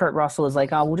Kurt Russell is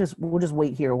like, "Oh, we'll just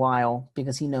wait here a while,"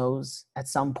 because he knows at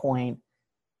some point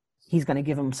he's going to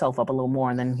give himself up a little more,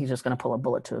 and then he's just going to pull a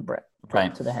bullet to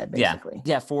the head, basically.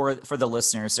 Yeah. For the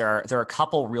listeners, there are a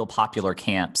couple real popular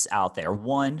camps out there.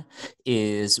 One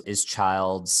is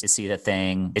Childs. Is he the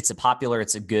Thing? It's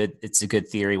a good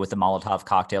theory with the Molotov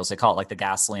cocktails. They call it like the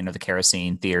gasoline or the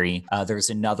kerosene theory. There's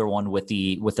another one with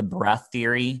the breath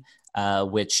theory.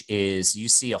 Which is you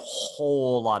see a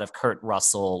whole lot of Kurt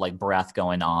Russell like breath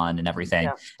going on and everything,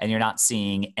 and you're not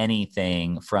seeing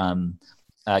anything from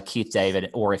Keith David,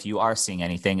 or if you are seeing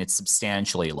anything, it's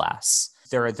substantially less.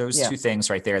 There are those two things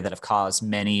right there that have caused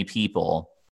many people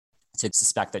to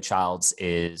suspect that Childs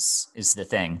is the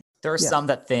Thing. There are some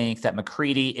that think that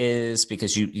MacReady is,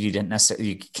 because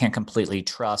you can't completely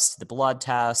trust the blood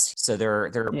test. So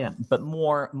but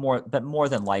more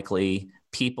than likely,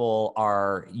 people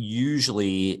are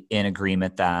usually in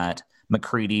agreement that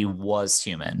MacReady was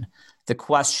human. The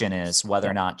question is whether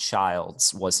or not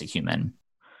Childs was a human.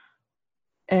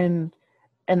 And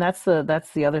that's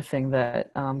the other thing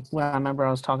that when I remember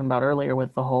I was talking about earlier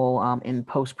with the whole in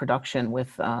post-production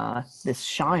with this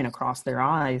shine across their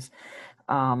eyes.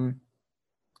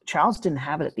 Childs didn't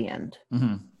have it at the end,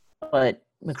 but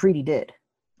MacReady did.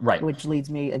 Right. Which leads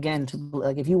me again to,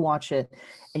 like, if you watch it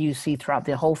and you see throughout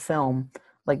the whole film,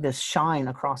 like, this shine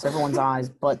across everyone's eyes,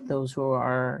 but those who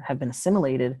have been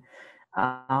assimilated,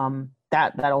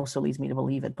 that also leads me to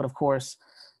believe it. But of course,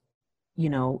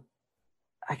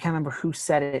 I can't remember who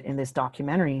said it in this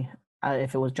documentary,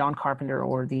 if it was John Carpenter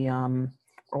or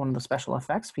or one of the special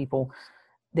effects people.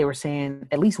 They were saying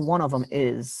at least one of them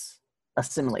is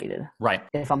assimilated. Right.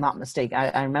 If I'm not mistaken.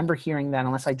 I remember hearing that,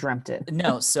 unless I dreamt it.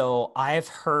 No, so I've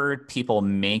heard people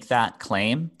make that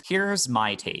claim. Here's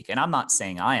my take, and I'm not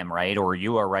saying I am right or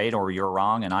you are right or you're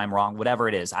wrong and I'm wrong, whatever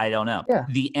it is, I don't know. Yeah.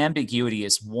 The ambiguity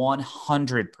is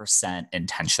 100%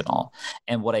 intentional.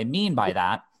 And what I mean by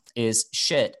that is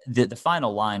the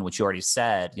final line, which you already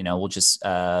said, we'll just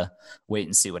wait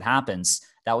and see what happens.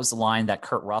 That was the line that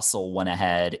Kurt Russell went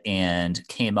ahead and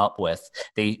came up with.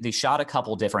 They shot a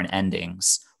couple different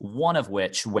endings, one of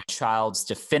which Childs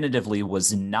definitively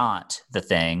was not the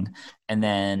Thing. And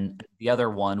then the other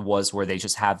one was where they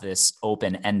just have this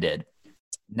open-ended.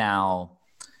 Now,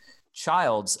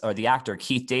 Childs, or the actor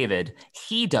Keith David,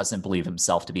 he doesn't believe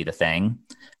himself to be the Thing.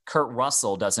 Kurt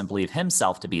Russell doesn't believe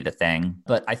himself to be the Thing.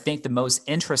 But I think the most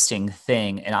interesting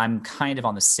thing, and I'm kind of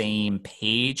on the same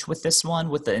page with this one,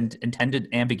 with the intended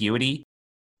ambiguity,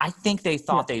 I think they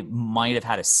thought they might have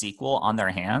had a sequel on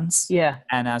their hands. Yeah.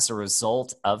 And as a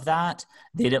result of that,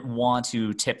 they didn't want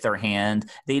to tip their hand.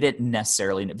 They didn't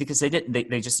necessarily, because they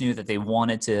just knew that they were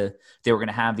going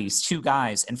to have these two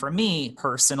guys. And for me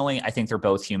personally, I think they're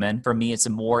both human. For me, it's a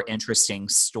more interesting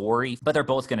story, but they're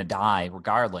both going to die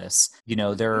regardless.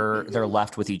 They're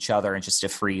left with each other and just to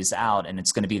freeze out. And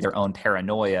it's going to be their own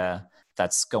paranoia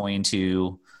that's going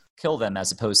to kill them,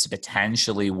 as opposed to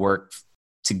potentially work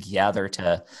together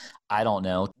to, I don't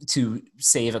know, to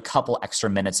save a couple extra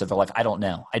minutes of their life. I don't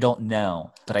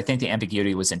know. But I think the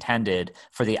ambiguity was intended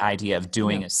for the idea of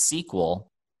doing a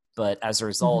sequel. But as a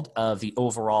result of the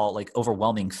overall,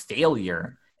 overwhelming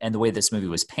failure and the way this movie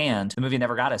was panned, the movie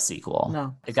never got a sequel.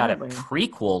 No, it got a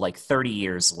prequel 30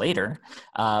 years later,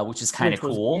 which is kind of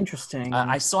cool. Interesting.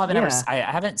 I still haven't I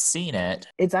haven't seen it.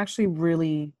 It's actually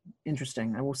really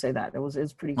interesting. I will say that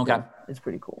it's pretty cool. Okay. It's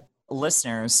pretty cool.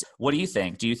 listeners, what do you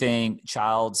think? Do you think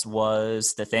Childs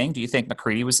was the thing? Do you think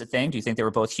MacReady was the thing? Do you think they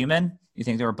were both human? Do you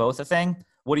think they were both a thing?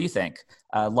 What do you think?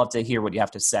 I'd love to hear what you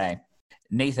have to say.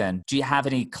 Nathan, do you have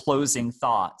any closing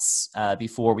thoughts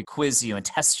before we quiz you and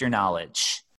test your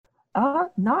knowledge?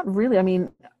 Not really. I mean,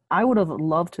 I would have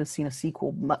loved to have seen a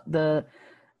sequel. The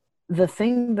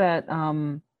thing that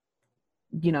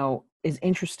is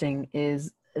interesting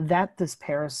is that this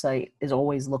parasite is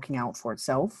always looking out for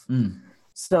itself.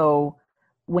 So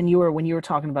when you were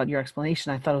talking about your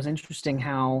explanation, I thought it was interesting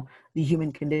how the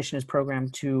human condition is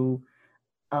programmed to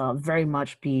very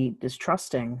much be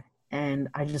distrusting. And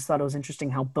I just thought it was interesting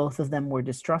how both of them were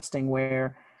distrusting,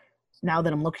 where now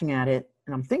that I'm looking at it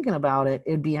and I'm thinking about it,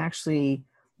 it'd be actually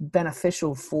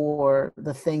beneficial for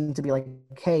the thing to be like,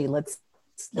 hey, let's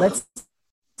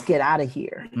get out of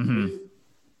here.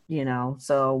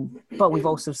 So, but we've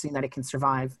also seen that it can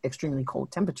survive extremely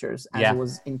cold temperatures, as it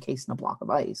was encased in a block of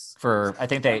ice.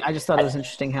 I just thought it was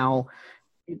interesting how.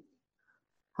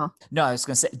 No, I was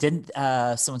going to say, didn't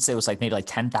someone say it was like maybe like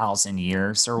 10,000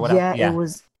 years or whatever? Yeah, it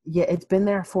was. Yeah, it's been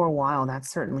there for a while. That's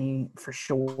certainly for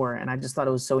sure. And I just thought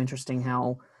it was so interesting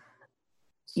how,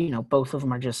 both of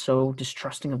them are just so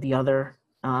distrusting of the other.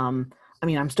 I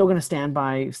mean, I'm still going to stand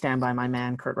by my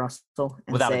man, Kurt Russell,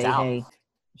 and Without a say, doubt. hey,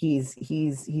 he's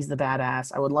the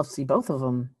badass. I would love to see both of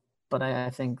them, but I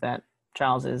think that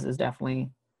Charles is definitely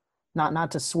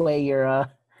not to sway your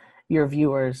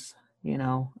viewers,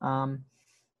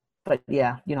 but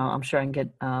yeah, I'm sure I can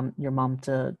get your mom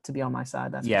to be on my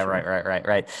side. That's yeah, for sure.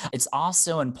 right. It's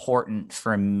also important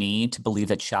for me to believe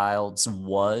that Childs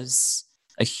was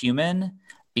a human,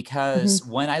 because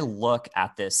when I look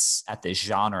at this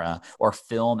genre or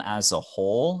film as a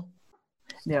whole,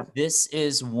 this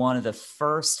is one of the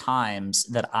first times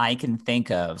that I can think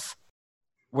of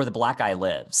where the black guy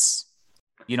lives.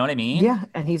 You know what I mean? Yeah,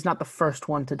 and he's not the first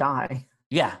one to die.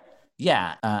 Yeah.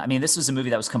 I mean, this was a movie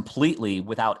that was completely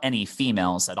without any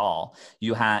females at all.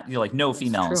 You had no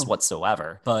females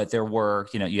whatsoever, but there were,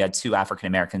 you had two African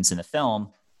Americans in the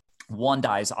film. One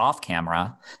dies off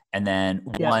camera, and then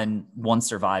one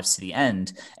survives to the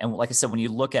end. And like I said, when you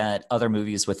look at other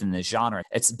movies within the genre,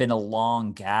 it's been a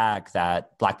long gag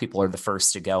that black people are the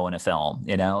first to go in a film,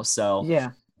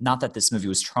 So not that this movie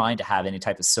was trying to have any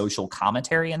type of social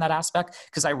commentary in that aspect,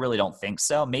 because I really don't think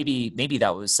so. Maybe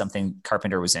that was something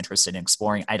Carpenter was interested in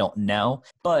exploring. I don't know,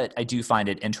 but I do find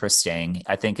it interesting.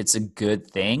 I think it's a good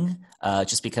thing,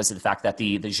 just because of the fact that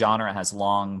the genre has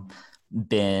long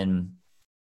been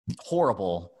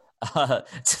horrible to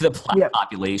the black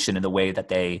population in the way that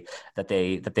they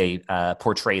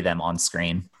portray them on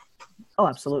screen. Oh,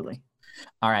 absolutely.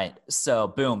 All right, so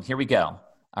boom, here we go.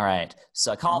 All right,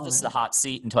 so I call this the hot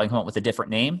seat until I come up with a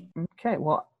different name. Okay,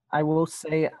 well, I will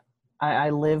say I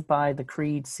live by the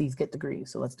creed, C's get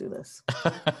degrees, so let's do this.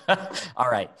 All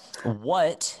right,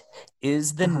 what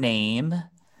is the name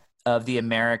of the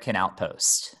American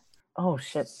outpost? Oh,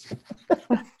 shit.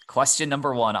 Question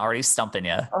number one, already stumping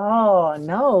you. Oh,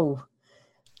 no.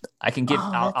 I can give.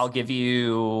 I'll give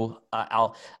you.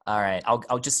 All right.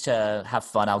 I'll just to have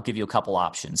fun. I'll give you a couple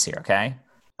options here. Okay.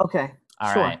 Okay.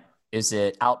 All right. Is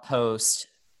it Outpost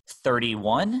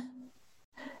 31?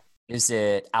 Is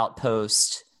it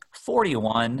Outpost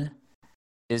 41?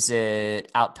 Is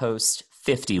it Outpost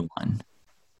 51?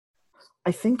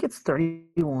 I think it's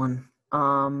 31.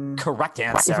 Correct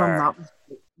answer. If I'm not.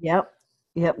 Yep.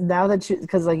 Now that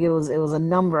because it was a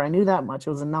number. I knew that much. It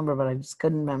was a number, but I just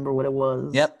couldn't remember what it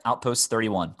was. Yep. Outpost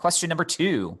 31. Question number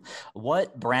 2.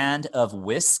 What brand of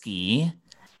whiskey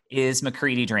is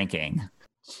MacReady drinking?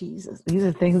 Jesus, these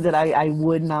are things that I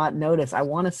would not notice. I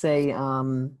want to say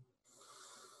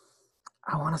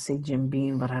Jim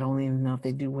Beam, but I don't even know if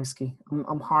they do whiskey.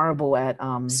 I'm horrible at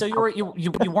So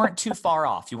you weren't too far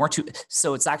off. You weren't too.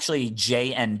 So it's actually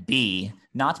J and B,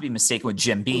 not to be mistaken with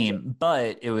Jim Beam,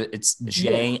 but it's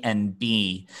J and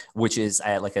B, which is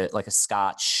like a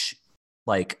Scotch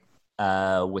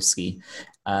whiskey.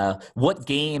 What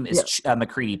game is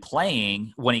MacReady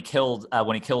playing when he kills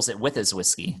it with his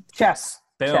whiskey? Chess.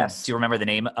 Boom. Chess. Do you remember the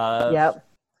name of? Yep.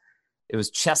 It was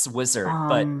Chess Wizard,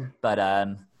 but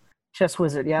Chess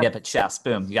Wizard. Yeah. Yeah, but chess.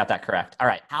 Boom. You got that correct. All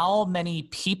right. How many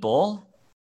people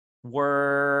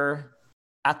were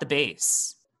at the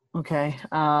base? Okay.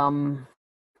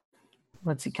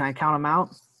 Let's see. Can I count them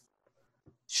out?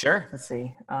 Sure. Let's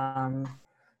see.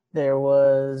 There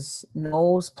was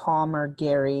Knowles, Palmer,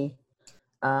 Gary,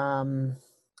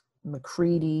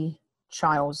 MacReady,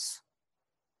 Childs.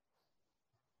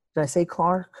 Did I say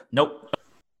Clark? Nope.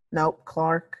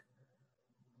 Clark.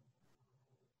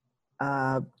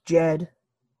 Jed.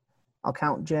 I'll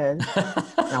count Jed. And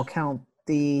I'll count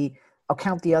I'll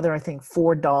count the other, I think,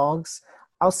 4 dogs.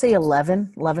 I'll say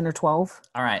 11 or 12.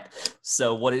 All right.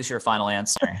 So what is your final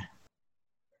answer?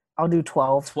 I'll do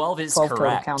 12. 12 is 12 total,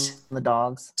 correct. counting the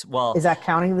dogs. Well, Is that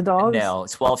counting the dogs? no,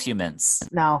 12 humans.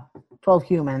 No, 12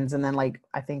 humans, and then like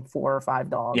I think 4 or 5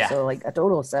 dogs. Yeah. So like a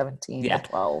total of 17 Yeah. to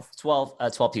 12.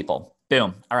 12 people.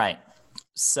 Boom. All right.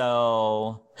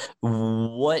 So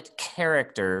what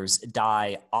characters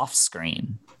die off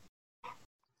screen?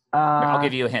 I'll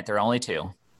give you a hint. There are only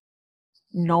 2.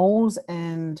 Knowles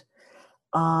and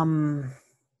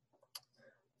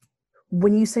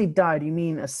when you say die, do you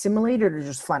mean assimilated or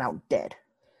just flat out dead?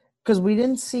 Because we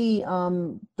didn't see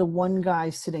the one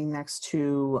guy sitting next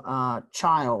to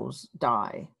Childs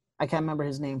die. I can't remember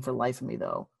his name for the life of me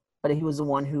though, but he was the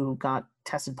one who got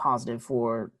tested positive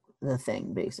for the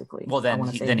thing, basically. Well, then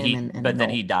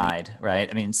he died, right?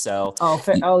 I mean, so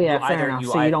fair enough.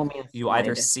 So you don't mean you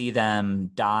either see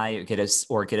them die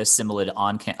or get assimilated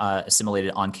on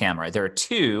camera. There are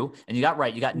 2, and you got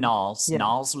right. You got Knowles. Yeah.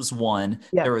 Knowles was 1.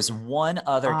 Yeah. There was one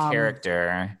other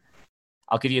character.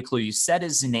 I'll give you a clue. You said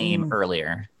his name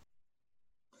earlier.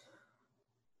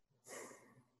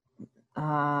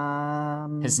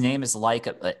 His name is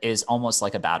almost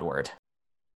like a bad word.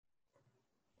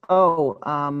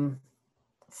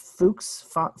 Fuchs.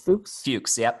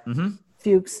 Fuchs. Yep. Mm-hmm.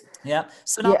 Fuchs. Yep.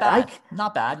 So not bad.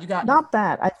 Not bad. You got not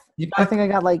bad. I think I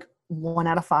got like 1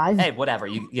 out of 5. Hey, whatever.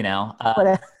 You know.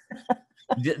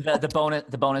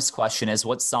 The bonus question is,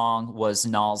 what song was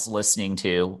Knowles listening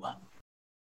to?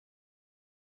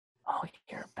 Oh,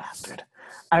 you're a bastard.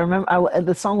 I remember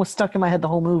the song was stuck in my head the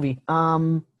whole movie.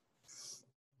 Don't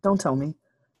tell me.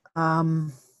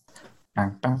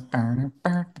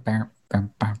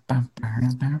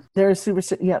 There's super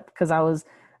because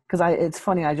it's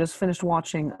funny, I just finished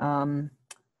watching the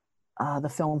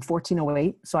film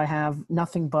 1408, so I have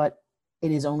nothing but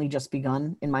It Is Only Just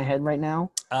Begun in my head right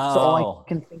now. Oh. So all I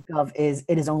can think of is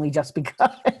It Is Only Just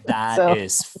Begun. That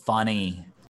is funny.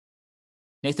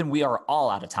 Nathan, we are all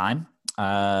out of time.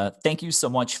 Thank you so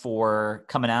much for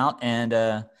coming out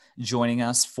and joining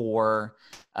us for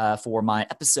my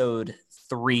episode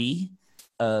 3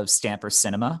 of Stamper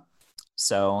Cinema.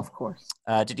 So, of course.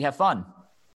 Did you have fun?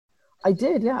 I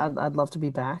did, yeah. I'd love to be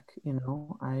back.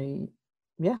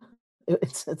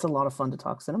 It's a lot of fun to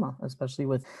talk cinema, especially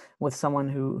with someone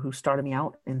who started me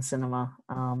out in cinema,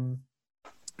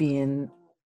 being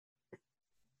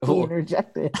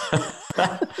rejected.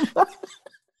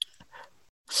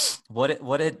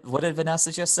 What did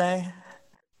Vanessa just say?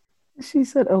 She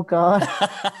said, "Oh God."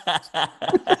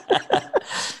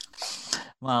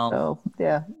 Well, oh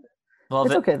yeah. Well,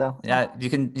 it's okay though. Yeah, you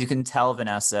can tell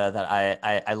Vanessa that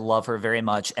I love her very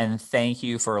much, and thank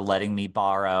you for letting me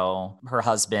borrow her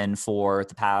husband for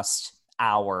the past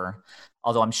hour.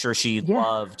 Although I'm sure she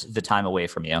loved the time away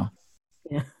from you.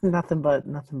 Yeah, nothing but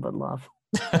love.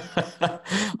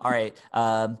 All right.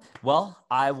 Well,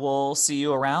 I will see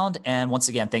you around, and once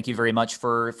again, thank you very much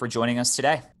for joining us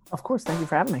today. Of course, thank you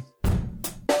for having me.